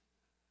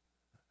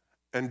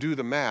 And do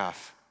the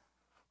math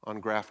on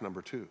graph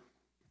number 2.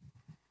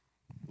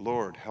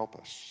 Lord, help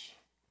us.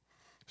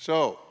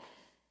 So,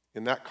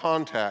 in that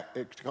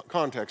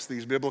context,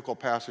 these biblical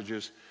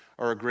passages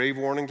are a grave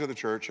warning to the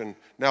church. And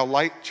now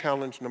light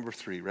challenge number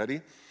 3.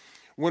 Ready?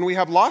 When we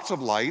have lots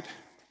of light,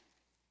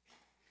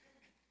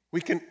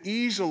 we can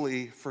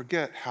easily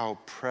forget how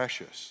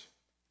precious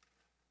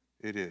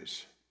it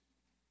is.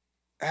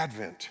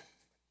 Advent.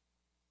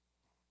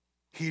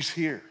 He's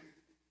here.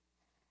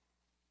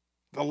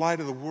 The light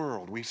of the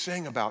world. We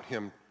sing about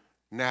him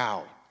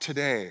now,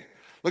 today.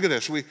 Look at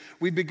this.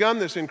 We've begun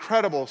this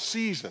incredible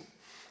season,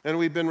 and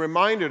we've been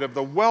reminded of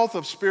the wealth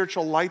of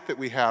spiritual light that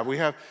we have. We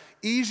have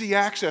easy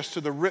access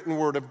to the written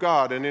word of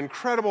God and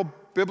incredible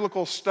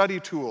biblical study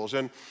tools.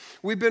 And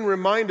we've been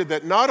reminded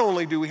that not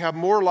only do we have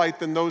more light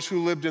than those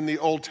who lived in the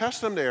Old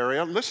Testament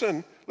area,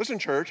 listen,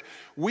 church,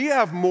 we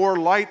have more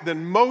light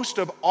than most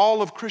of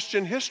all of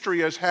Christian history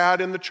has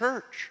had in the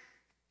church.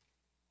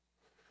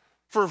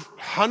 For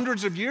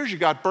hundreds of years, you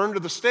got burned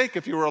to the stake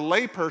if you were a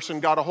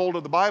layperson, got a hold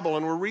of the Bible,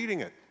 and were reading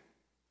it.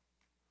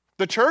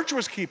 The church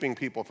was keeping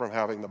people from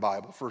having the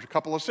Bible for a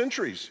couple of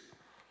centuries.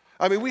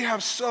 I mean, we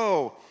have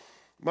so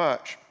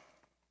much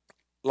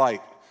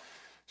light.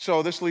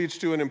 So this leads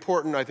to an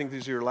important, I think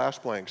these are your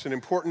last blanks, an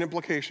important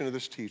implication of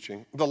this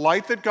teaching. The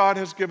light that God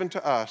has given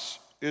to us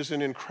is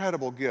an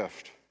incredible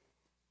gift,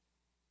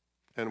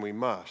 and we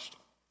must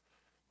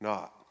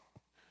not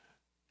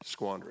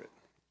squander it.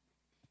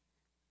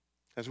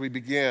 As we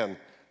began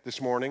this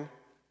morning,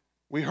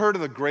 we heard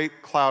of the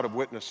great cloud of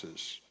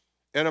witnesses.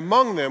 And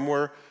among them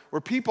were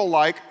people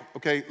like,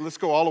 okay, let's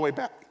go all the way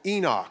back.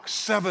 Enoch,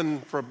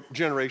 7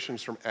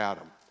 generations from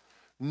Adam.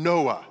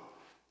 Noah,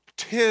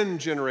 10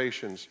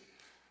 generations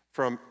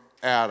from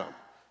Adam.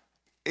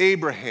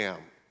 Abraham,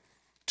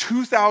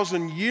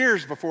 2,000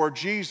 years before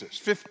Jesus.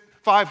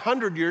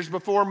 500 years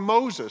before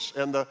Moses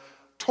and the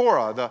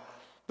Torah,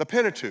 the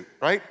Pentateuch,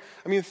 right?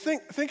 I mean,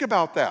 think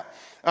about that.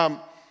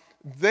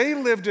 They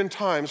lived in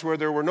times where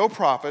there were no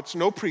prophets,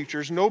 no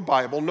preachers, no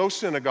Bible, no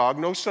synagogue,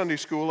 no Sunday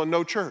school, and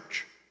no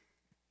church.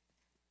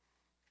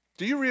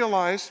 Do you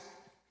realize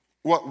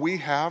what we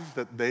have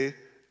that they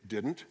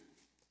didn't?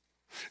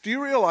 Do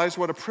you realize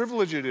what a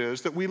privilege it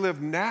is that we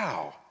live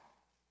now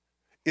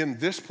in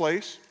this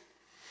place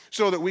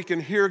so that we can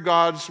hear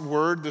God's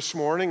word this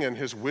morning and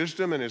his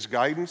wisdom and his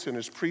guidance and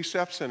his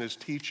precepts and his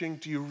teaching?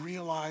 Do you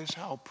realize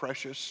how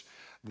precious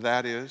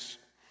that is?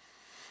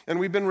 And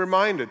we've been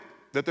reminded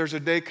that there's a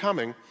day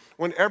coming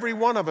when every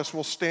one of us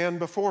will stand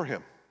before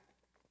him.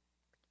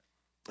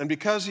 And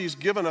because he's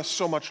given us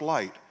so much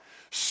light,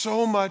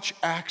 so much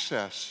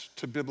access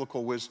to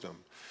biblical wisdom,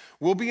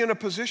 we'll be in a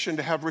position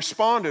to have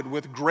responded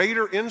with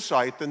greater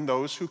insight than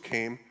those who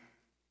came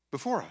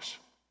before us.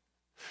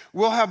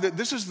 We'll have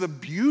this is the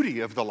beauty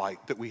of the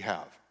light that we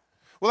have.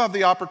 We'll have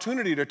the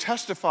opportunity to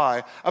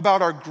testify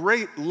about our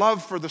great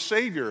love for the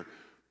Savior,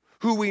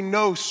 who we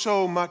know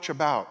so much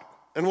about.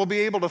 And we'll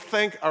be able to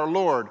thank our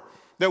Lord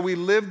that we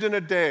lived in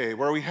a day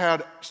where we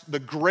had the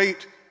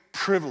great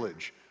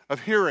privilege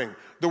of hearing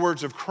the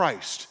words of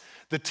Christ,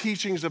 the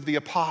teachings of the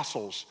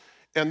apostles,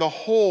 and the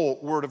whole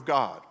Word of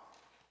God.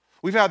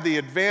 We've had the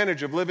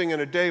advantage of living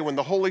in a day when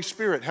the Holy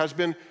Spirit has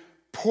been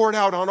poured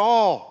out on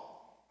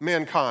all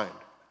mankind.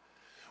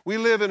 We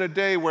live in a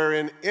day where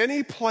in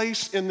any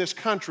place in this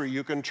country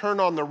you can turn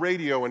on the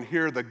radio and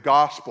hear the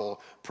gospel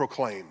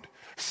proclaimed.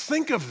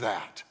 Think of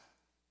that.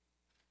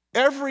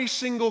 Every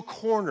single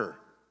corner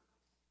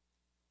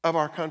of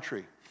our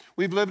country.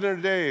 We've lived in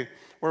a day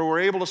where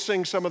we're able to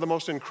sing some of the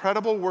most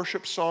incredible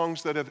worship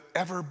songs that have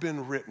ever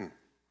been written.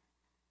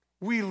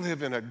 We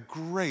live in a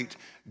great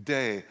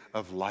day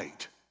of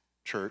light,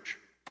 church.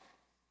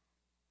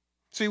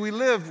 See, we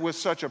live with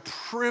such a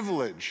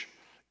privilege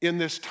in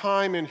this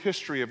time in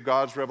history of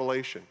God's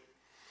revelation.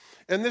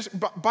 And this,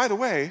 by the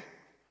way,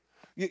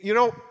 you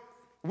know,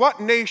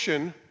 what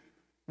nation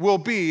will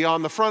be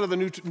on the front of the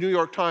New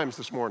York Times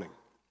this morning.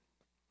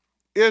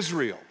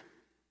 Israel.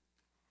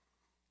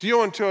 Do you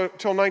know until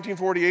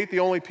 1948, the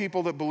only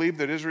people that believed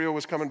that Israel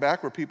was coming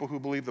back were people who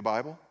believed the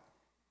Bible?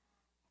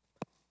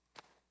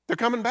 They're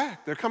coming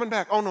back. They're coming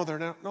back. Oh, no, they're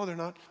not. No, they're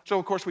not. So,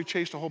 of course, we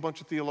chased a whole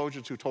bunch of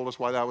theologians who told us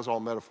why that was all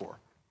metaphor.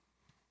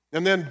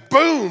 And then,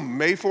 boom,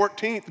 May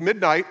 14th,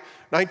 midnight,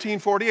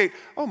 1948.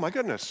 Oh, my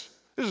goodness.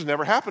 This has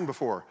never happened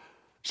before.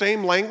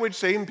 Same language,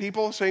 same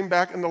people, same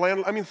back in the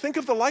land. I mean, think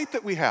of the light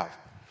that we have.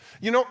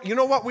 You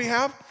know what we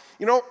have?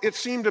 You know, it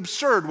seemed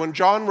absurd when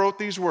John wrote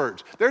these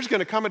words. There's going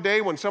to come a day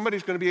when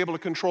somebody's going to be able to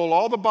control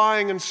all the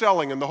buying and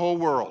selling in the whole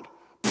world.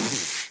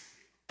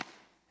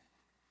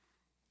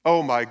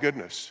 Oh, my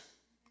goodness.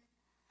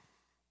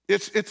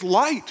 It's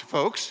light,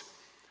 folks.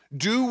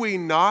 Do we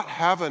not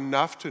have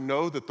enough to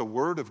know that the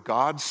Word of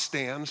God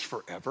stands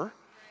forever?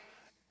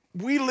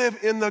 We live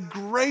in the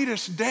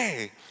greatest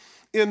day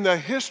in the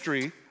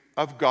history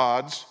of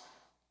God's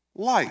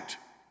light.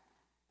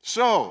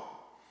 So,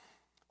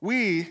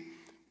 we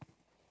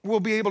will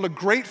be able to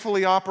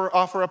gratefully offer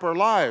up our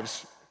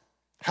lives,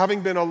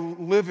 having been a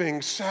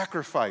living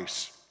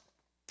sacrifice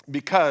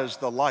because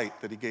the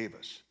light that He gave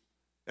us.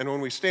 And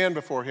when we stand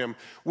before Him,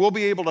 we'll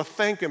be able to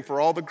thank Him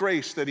for all the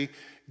grace that He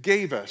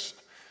gave us,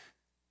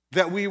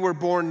 that we were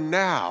born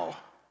now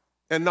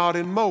and not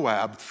in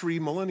Moab 3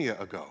 millennia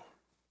ago,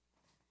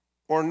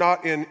 or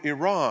not in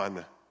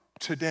Iran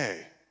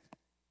today.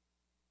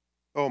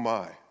 Oh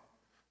my.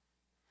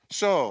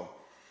 So,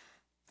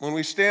 when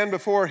we stand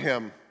before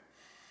Him,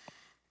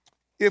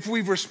 if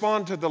we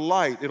respond to the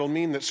light, it'll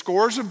mean that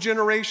scores of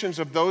generations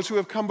of those who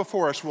have come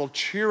before us will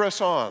cheer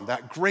us on,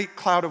 that great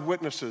cloud of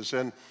witnesses.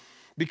 And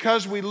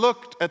because we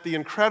looked at the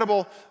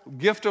incredible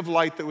gift of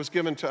light that was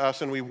given to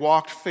us, and we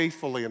walked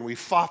faithfully, and we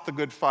fought the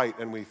good fight,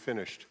 and we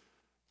finished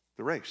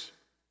the race.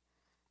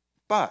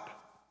 But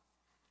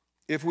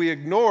if we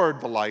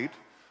ignored the light,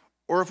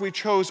 or if we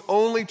chose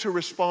only to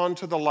respond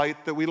to the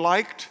light that we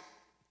liked,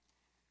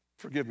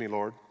 forgive me,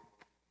 Lord.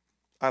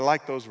 I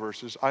like those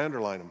verses. I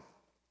underline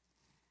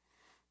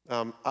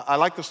them. I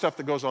like the stuff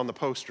that goes on the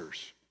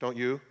posters, don't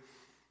you?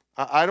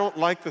 I don't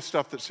like the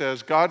stuff that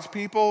says, God's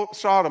people,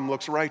 Sodom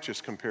looks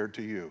righteous compared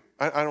to you.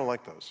 I don't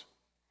like those.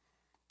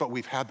 But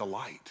we've had the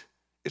light.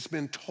 It's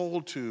been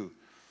told to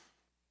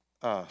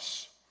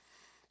us.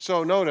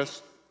 So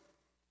notice,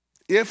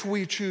 if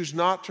we choose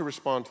not to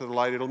respond to the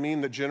light, it'll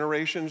mean that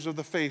generations of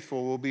the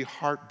faithful will be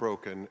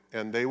heartbroken,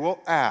 and they will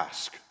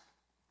ask,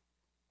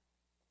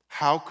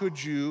 how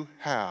could you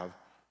have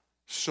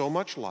so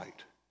much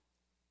light,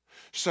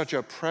 such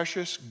a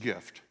precious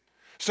gift,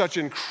 such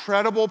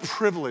incredible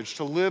privilege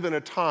to live in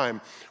a time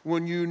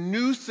when you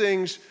knew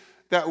things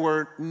that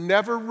were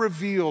never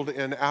revealed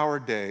in our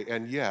day,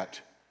 and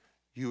yet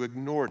you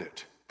ignored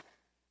it.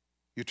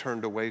 You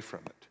turned away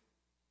from it.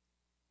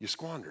 You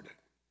squandered it.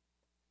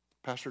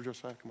 Pastor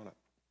Josiah, come on up.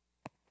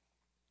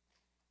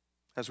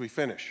 As we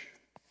finish,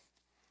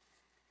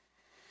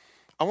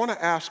 I want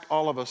to ask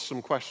all of us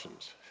some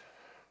questions.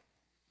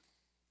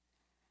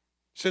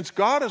 Since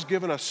God has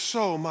given us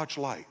so much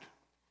light,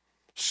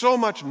 so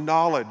much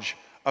knowledge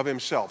of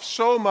Himself,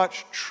 so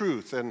much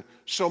truth and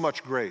so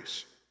much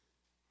grace,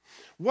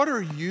 what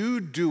are you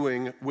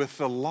doing with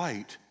the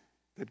light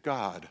that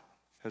God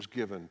has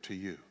given to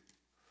you?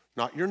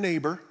 Not your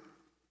neighbor,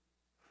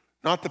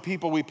 not the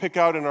people we pick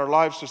out in our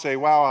lives to say,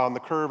 wow, on the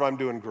curve I'm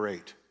doing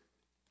great.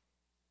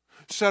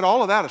 Set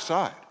all of that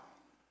aside.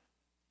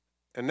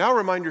 And now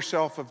remind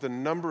yourself of the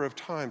number of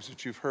times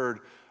that you've heard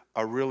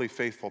a really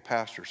faithful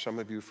pastor, some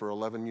of you for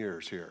 11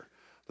 years here,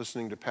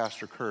 listening to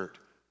Pastor Kurt,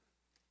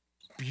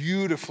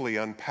 beautifully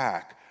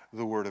unpack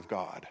the Word of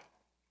God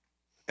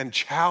and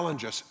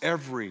challenge us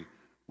every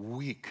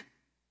week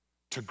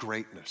to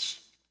greatness.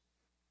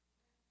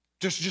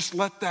 Just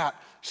let that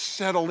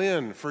settle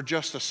in for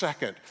just a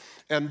second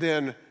and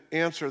then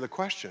answer the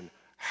question,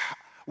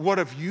 what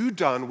have you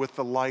done with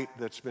the light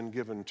that's been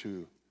given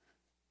to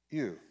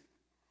you?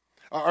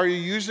 Are you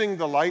using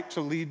the light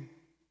to lead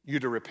you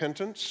to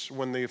repentance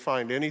when you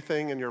find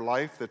anything in your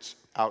life that's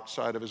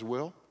outside of His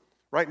will?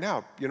 Right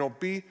now,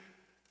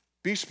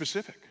 be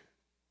specific.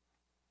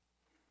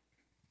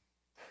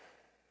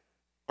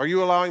 Are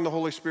you allowing the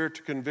Holy Spirit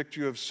to convict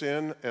you of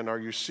sin, and are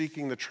you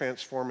seeking the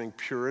transforming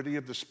purity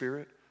of the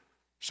Spirit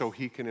so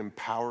He can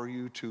empower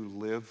you to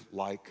live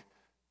like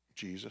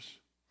Jesus?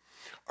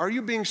 Are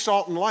you being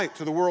salt and light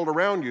to the world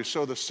around you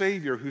so the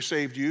Savior who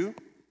saved you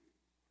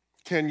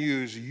can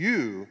use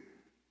you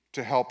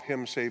to help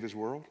Him save His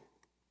world?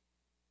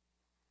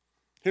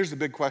 Here's the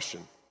big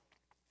question.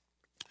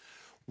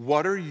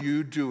 What are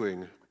you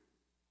doing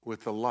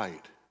with the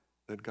light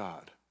that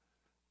God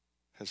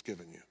has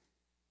given you?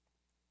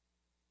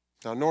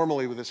 Now,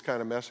 normally with this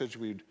kind of message,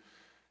 we'd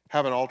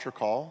have an altar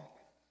call,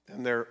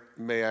 and there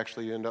may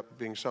actually end up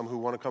being some who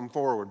want to come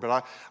forward.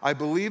 But I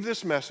believe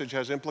this message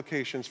has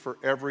implications for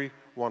every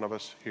one of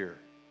us here.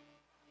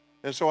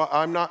 And so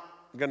I'm not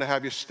going to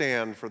have you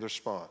stand for the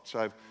response.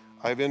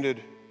 I've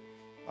ended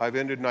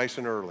nice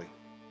and early.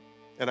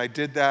 And I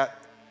did that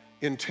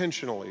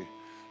intentionally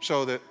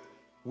so that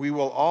we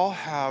will all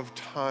have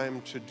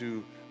time to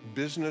do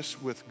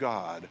business with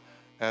God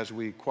as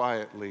we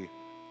quietly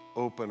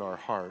open our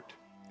heart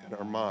and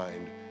our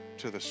mind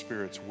to the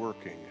Spirit's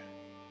working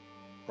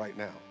right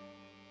now.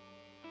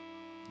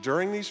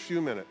 During these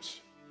few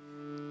minutes,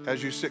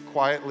 as you sit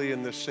quietly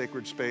in this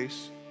sacred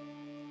space,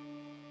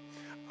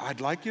 I'd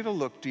like you to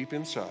look deep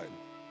inside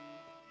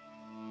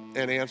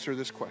and answer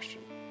this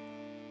question.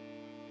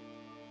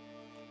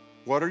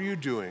 What are you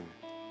doing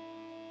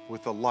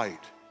with the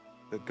light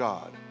that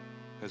God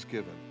has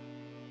given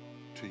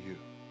to you?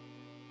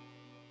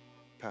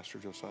 Pastor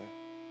Josiah.